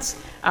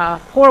clots,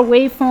 poor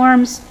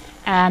waveforms,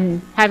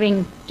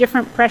 having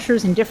different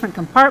pressures in different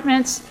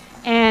compartments,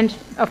 and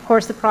of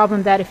course the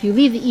problem that if you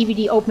leave the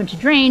EVD open to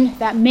drain,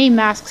 that may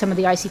mask some of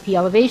the ICP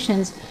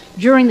elevations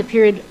during the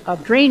period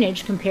of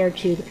drainage compared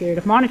to the period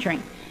of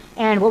monitoring.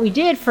 And what we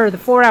did for the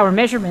 4-hour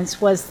measurements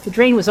was the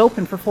drain was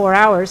open for 4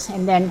 hours,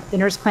 and then the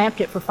nurse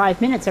clamped it for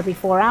 5 minutes every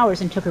 4 hours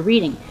and took a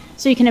reading.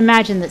 So you can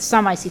imagine that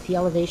some ICP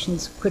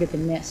elevations could have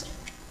been missed.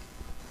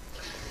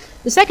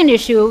 The second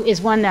issue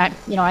is one that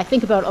I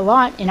think about a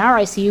lot in our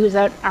ICU, is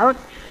that our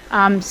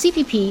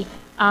CPP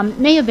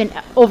may have been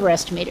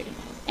overestimated.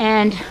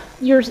 And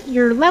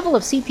your level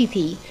of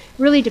CPP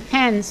really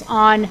depends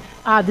on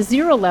the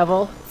zero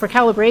level for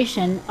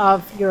calibration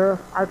of your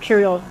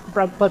arterial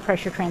blood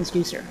pressure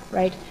transducer,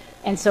 right?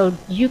 And so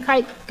you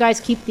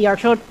guys keep the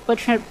arterial blood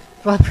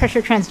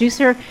pressure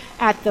transducer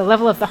at the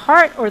level of the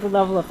heart or the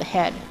level of the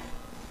head?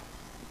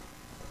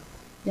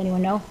 Does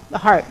anyone know? The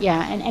heart,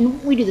 yeah,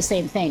 and we do the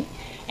same thing.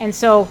 And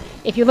so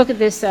if you look at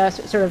this and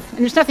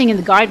there's nothing in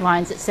the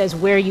guidelines that says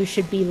where you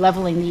should be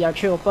leveling the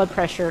arterial blood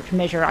pressure to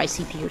measure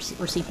ICP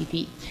or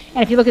CPP.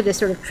 And if you look at this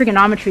sort of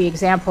trigonometry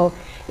example,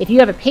 if you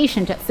have a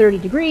patient at 30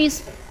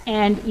 degrees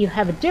and you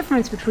have a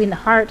difference between the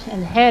heart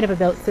and the head of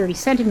about 30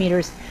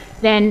 centimeters,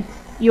 then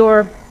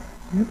your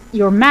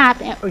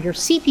MAP or your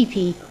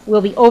CPP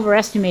will be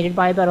overestimated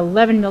by about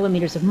 11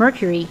 millimeters of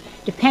mercury,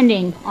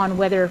 depending on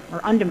whether, or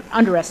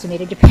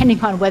underestimated,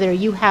 depending on whether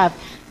you have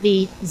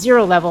the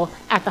zero level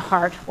at the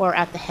heart or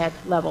at the head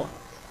level.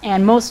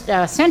 And most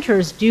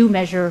centers do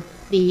measure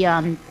the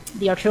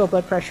arterial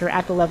blood pressure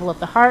at the level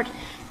of the heart,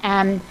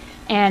 and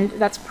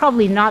that's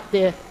probably not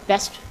the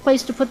best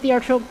place to put the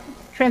arterial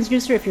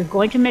transducer if you're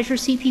going to measure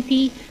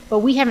CPP, but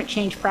we haven't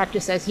changed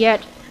practice as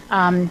yet.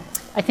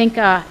 I think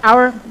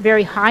our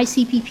very high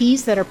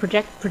CPPs that are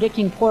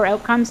predicting poor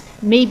outcomes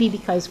may be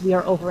because we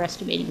are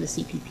overestimating the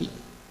CPP.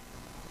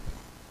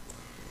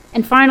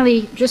 And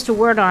finally, just a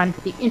word on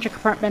the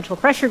intercompartmental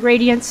pressure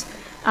gradients.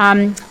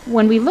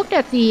 When we looked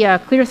at the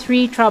CLEAR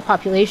 3 trial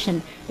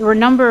population, there were a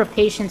number of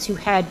patients who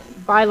had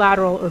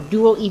bilateral or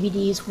dual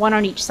EVDs, one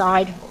on each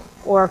side,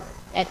 or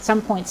at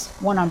some points,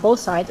 one on both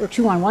sides, or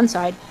two on one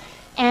side.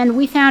 And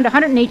we found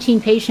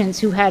 118 patients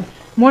who had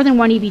more than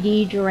one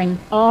EVD during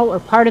all or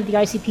part of the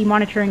ICP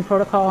monitoring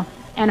protocol,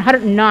 and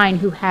 109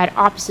 who had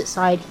opposite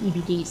side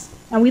EVDs.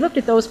 And we looked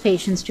at those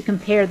patients to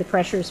compare the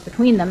pressures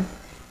between them.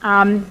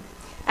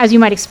 As you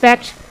might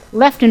expect,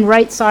 left and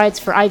right sides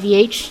for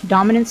IVH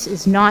dominance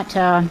is not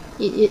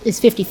is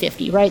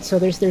 50-50, right? So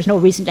there's no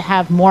reason to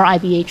have more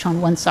IVH on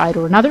one side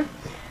or another.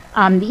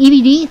 The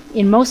EVD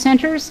in most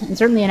centers, and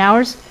certainly in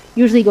ours,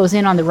 usually goes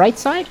in on the right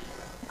side,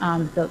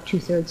 about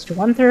 2/3 to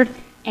 1/3,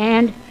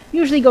 and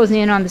usually goes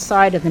in on the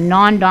side of the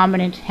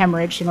non-dominant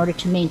hemorrhage in order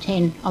to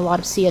maintain a lot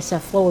of CSF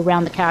flow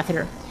around the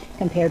catheter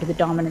compared to the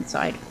dominant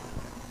side.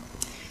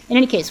 In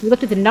any case, we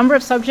looked at the number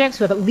of subjects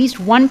who have at least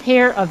one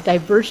pair of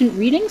divergent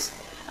readings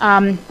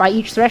by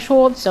each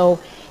threshold. So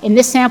in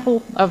this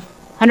sample of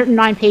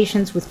 109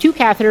 patients with two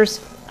catheters,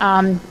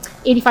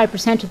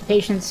 85% of the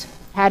patients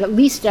had at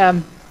least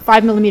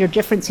 5 millimeter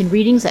difference in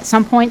readings at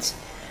some points.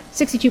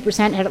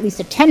 62% had at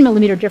least a 10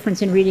 millimeter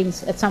difference in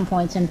readings at some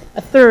points, and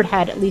a third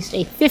had at least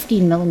a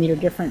 15 millimeter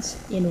difference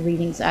in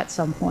readings at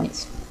some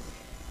points.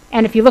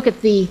 And if you look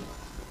at the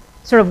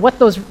sort of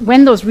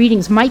when those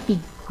readings might be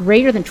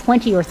greater than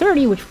 20 or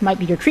 30, which might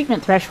be your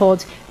treatment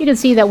thresholds, you can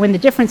see that when the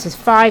difference is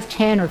 5,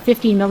 10, or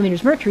 15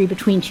 millimeters mercury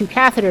between two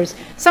catheters,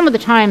 some of the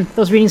time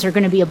those readings are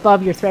going to be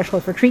above your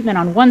threshold for treatment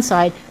on one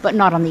side, but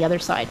not on the other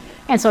side.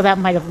 And so that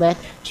might have led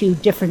to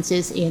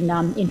differences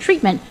in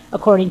treatment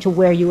according to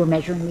where you were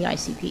measuring the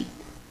ICP.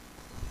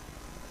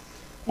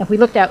 If we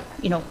looked at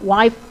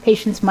why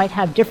patients might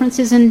have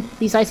differences in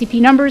these ICP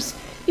numbers,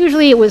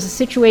 usually it was a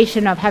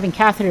situation of having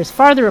catheters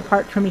farther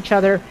apart from each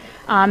other,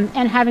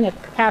 and having a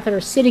catheter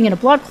sitting in a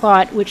blood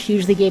clot, which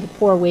usually gave a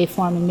poor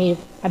waveform and may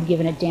have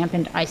given a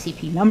dampened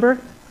ICP number.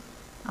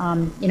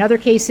 In other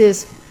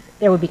cases,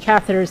 there would be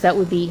catheters that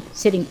would be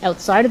sitting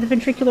outside of the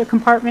ventricular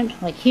compartment,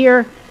 like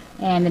here,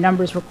 and the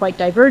numbers were quite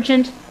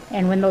divergent.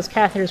 And when those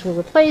catheters were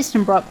replaced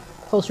and brought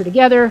closer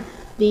together,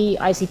 the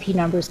ICP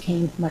numbers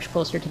came much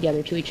closer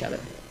together to each other.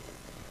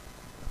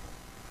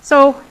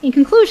 So, in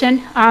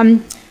conclusion,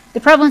 the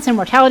prevalence and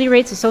mortality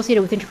rates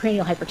associated with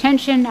intracranial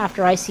hypertension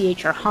after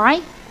ICH are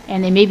high,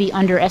 and they may be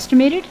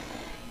underestimated.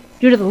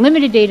 Due to the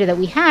limited data that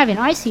we have in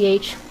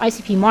ICH,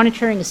 ICP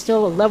monitoring is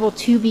still a level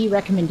 2B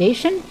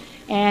recommendation,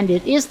 and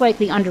it is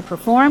likely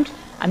underperformed.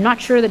 I'm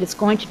not sure that it's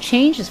going to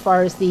change as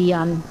far as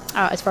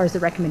the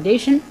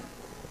recommendation.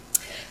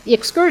 The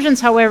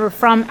excursions, however,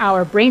 from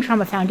our Brain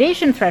Trauma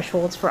Foundation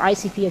thresholds for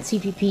ICP and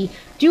CPP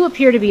do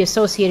appear to be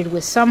associated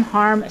with some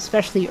harm,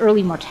 especially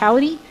early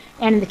mortality,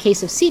 and in the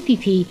case of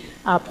CPP,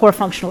 poor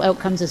functional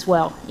outcomes as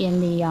well in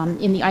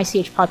the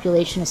ICH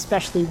population,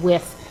 especially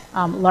with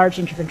large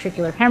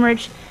interventricular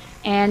hemorrhage.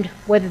 and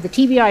whether the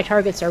TBI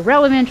targets are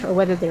relevant or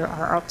whether there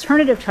are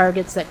alternative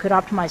targets that could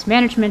optimize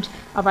management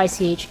of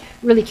ICH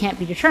really can't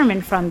be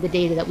determined from the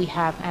data that we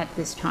have at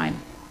this time.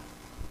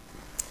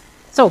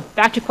 So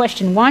back to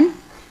question 1.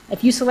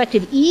 If you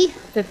selected E,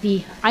 that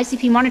the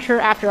ICP monitor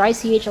after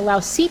ICH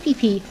allows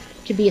CPP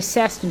to be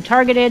assessed and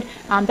targeted,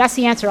 that's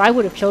the answer I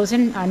would have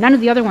chosen. None of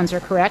the other ones are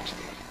correct.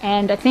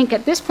 And I think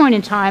at this point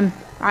in time,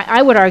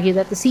 I would argue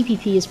that the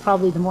CPP is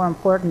probably the more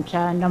important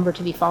number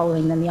to be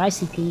following than the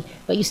ICP,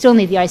 but you still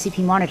need the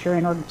ICP monitor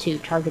in order to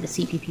target a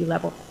CPP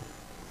level.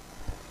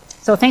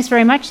 So thanks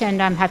very much,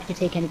 and I'm happy to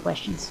take any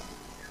questions.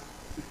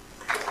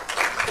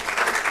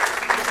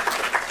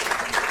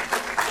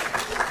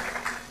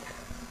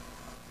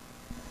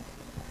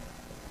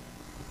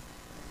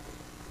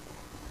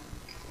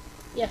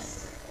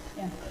 Yes.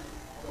 Yeah.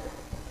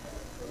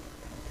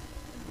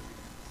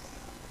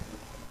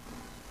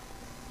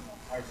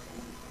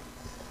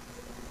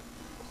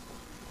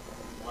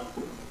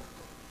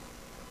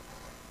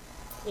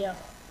 Yeah. Yeah.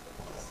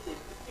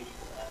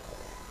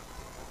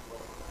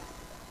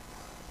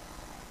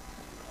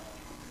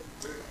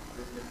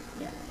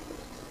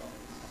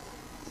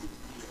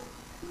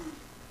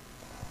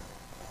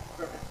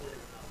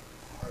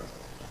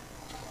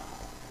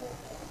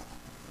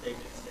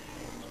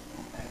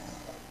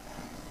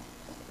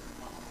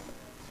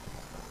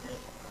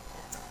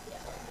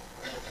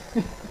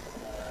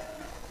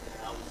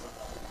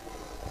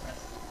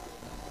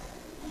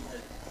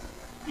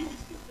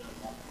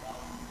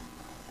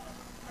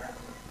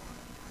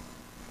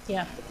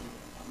 Yeah.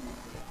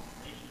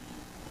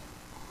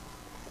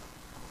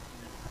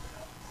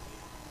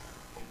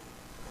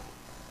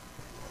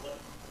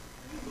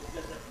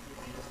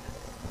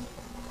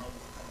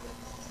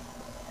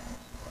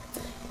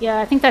 Yeah,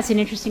 I think that's an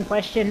interesting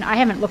question. I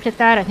haven't looked at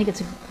that. I think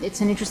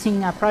it's an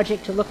interesting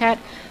project to look at.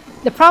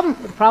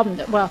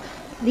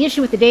 The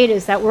issue with the data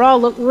is that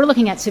we're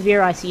looking at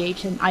severe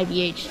ICH and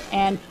IVH,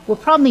 and we're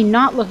probably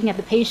not looking at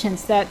the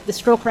patients that the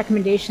stroke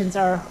recommendations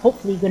are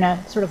hopefully going to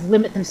sort of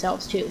limit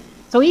themselves to.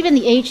 So even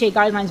the AHA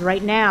guidelines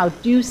right now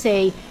do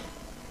say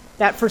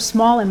that for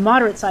small and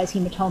moderate sized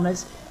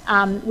hematomas,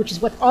 which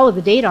is what all of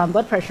the data on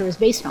blood pressure is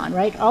based on,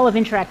 right? All of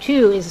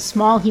INTERACT-2 is a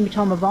small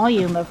hematoma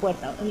volume of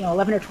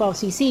 11 or 12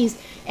 cc's,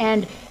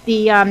 and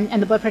the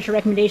blood pressure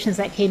recommendations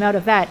that came out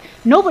of that.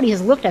 Nobody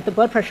has looked at the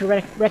blood pressure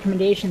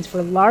recommendations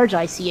for large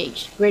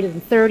ICH, greater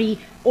than 30,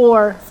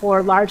 or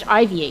for large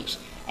IVH.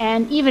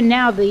 And even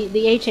now, the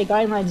AHA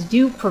guidelines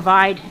do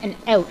provide an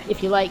out,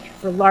 if you like,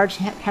 for large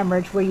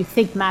hemorrhage where you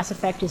think mass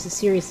effect is a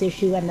serious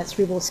issue and that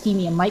cerebral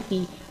ischemia might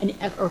be,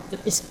 or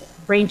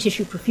brain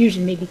tissue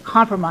perfusion may be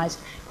compromised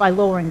by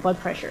lowering blood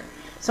pressure.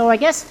 So I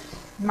guess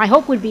my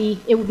hope would be,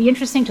 it would be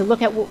interesting to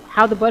look at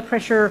how the blood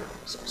pressure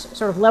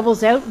sort of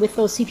levels out with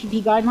those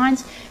CPP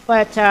guidelines,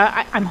 but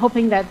I'm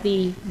hoping that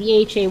the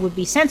AHA would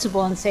be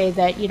sensible and say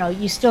that,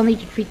 you still need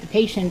to treat the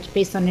patient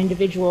based on an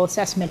individual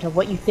assessment of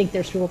what you think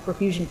their cerebral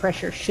perfusion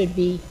pressure should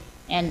be,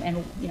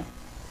 and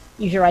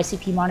use your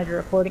ICP monitor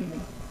accordingly.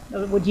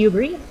 Would you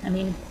agree? I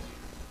mean,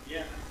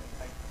 yeah.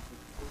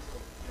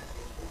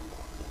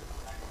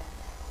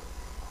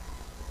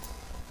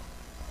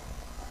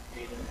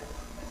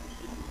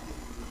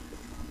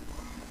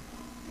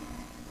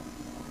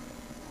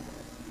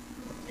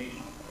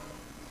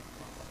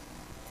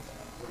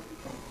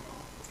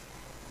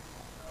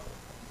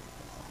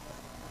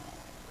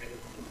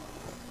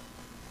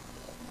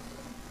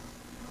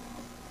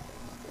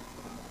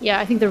 Yeah,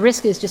 I think the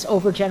risk is just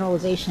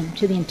overgeneralization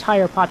to the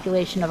entire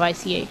population of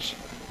ICH,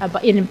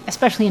 but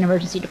especially in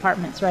emergency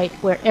departments, right,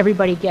 where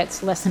everybody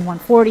gets less than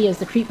 140 as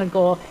the treatment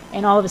goal,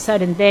 and all of a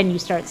sudden then you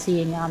start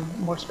seeing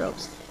more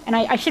strokes. And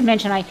I should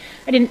mention, I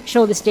didn't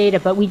show this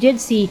data, but we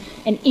did see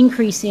an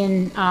increase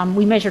in,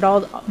 we monitored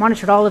all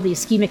of the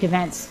ischemic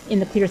events in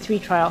the CLEAR-3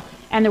 trial,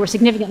 and there were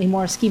significantly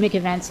more ischemic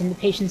events in the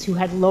patients who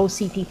had low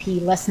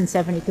CPP, less than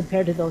 70,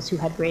 compared to those who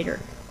had greater.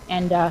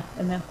 And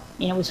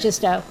it was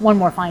just one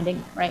more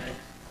finding, right?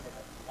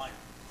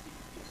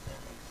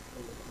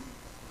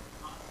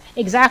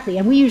 Exactly,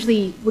 and we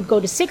usually would go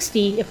to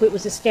 60 if it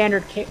was a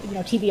standard,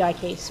 TBI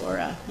case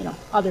or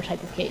other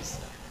type of case.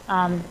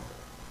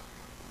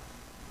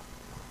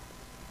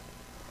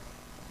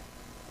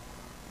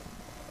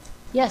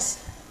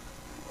 Yes.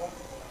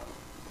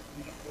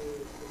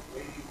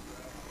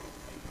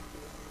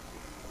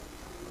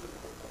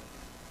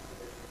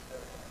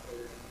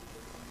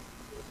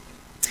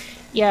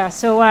 Yeah.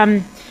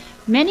 So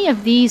many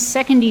of these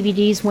second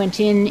DVDs went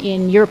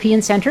in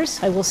European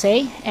centers, I will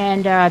say,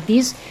 and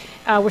these.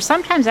 Were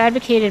sometimes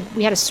advocated.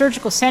 We had a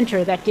surgical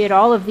center that did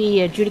all of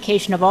the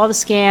adjudication of all the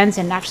scans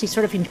and actually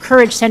sort of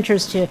encouraged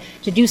centers to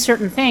do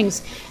certain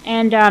things.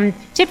 And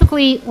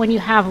typically when you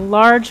have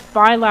large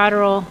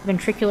bilateral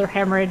ventricular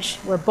hemorrhage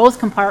where both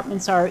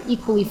compartments are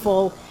equally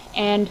full,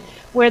 and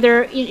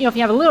where if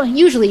you have a little,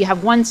 usually you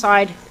have one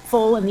side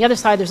full and the other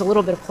side there's a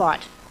little bit of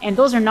clot. And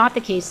those are not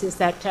the cases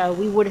that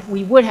we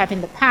would have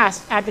in the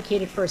past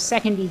advocated for a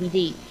second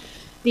DVD.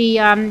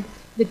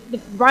 The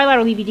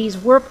bilateral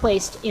EVDs were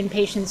placed in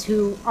patients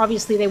who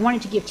obviously they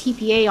wanted to give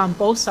TPA on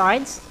both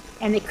sides,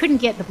 and they couldn't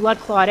get the blood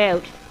clot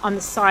out on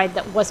the side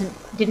that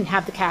didn't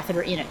have the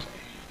catheter in it.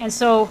 And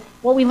so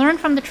what we learned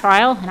from the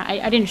trial, and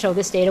I didn't show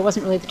this data, it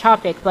wasn't really the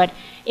topic, but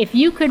if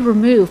you could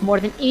remove more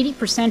than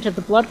 80% of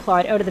the blood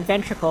clot out of the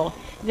ventricle,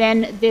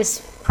 then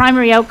this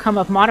primary outcome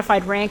of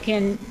modified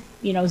Rankin,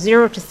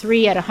 0 to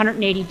 3 at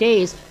 180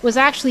 days was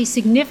actually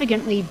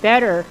significantly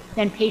better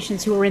than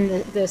patients who were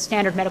in the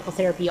standard medical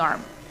therapy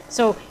arm.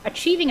 So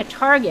achieving a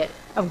target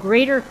of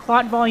greater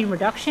clot volume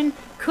reduction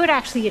could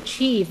actually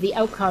achieve the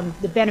outcome,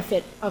 the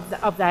benefit of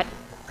that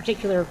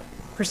particular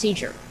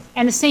procedure.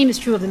 And the same is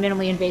true of the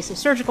minimally invasive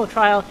surgical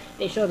trial.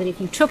 They show that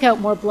if you took out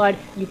more blood,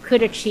 you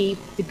could achieve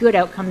the good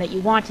outcome that you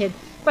wanted.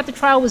 But the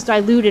trial was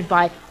diluted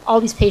by all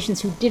these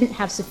patients who didn't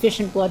have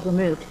sufficient blood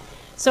removed.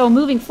 So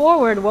moving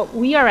forward, what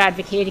we are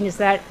advocating is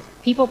that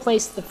people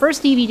place the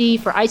first EVD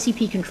for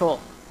ICP control.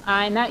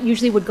 And that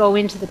usually would go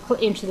into the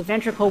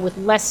ventricle with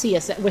more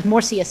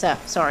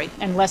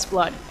CSF, and less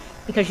blood,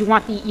 because you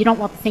don't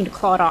want the thing to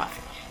clot off.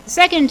 The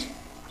second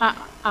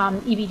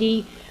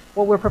EVD,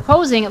 what we're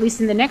proposing, at least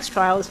in the next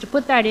trial, is to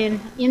put that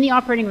in the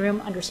operating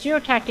room under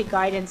stereotactic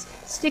guidance,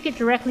 stick it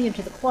directly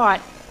into the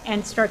clot,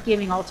 and start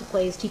giving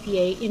alteplase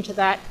TPA into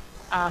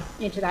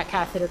that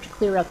catheter to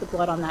clear out the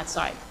blood on that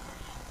side.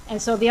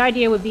 And so the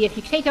idea would be if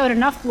you take out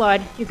enough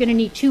blood, you're going to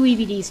need 2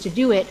 EVDs to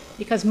do it,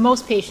 because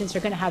most patients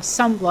are going to have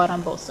some blood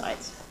on both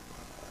sides.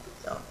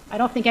 So I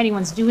don't think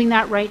anyone's doing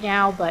that right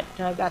now, but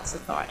that's the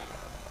thought.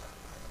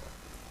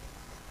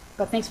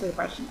 But thanks for the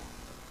question.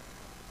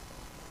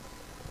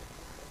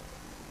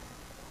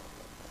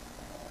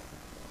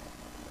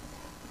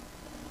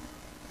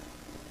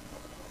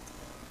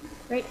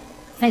 Great.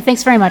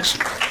 Thanks very much.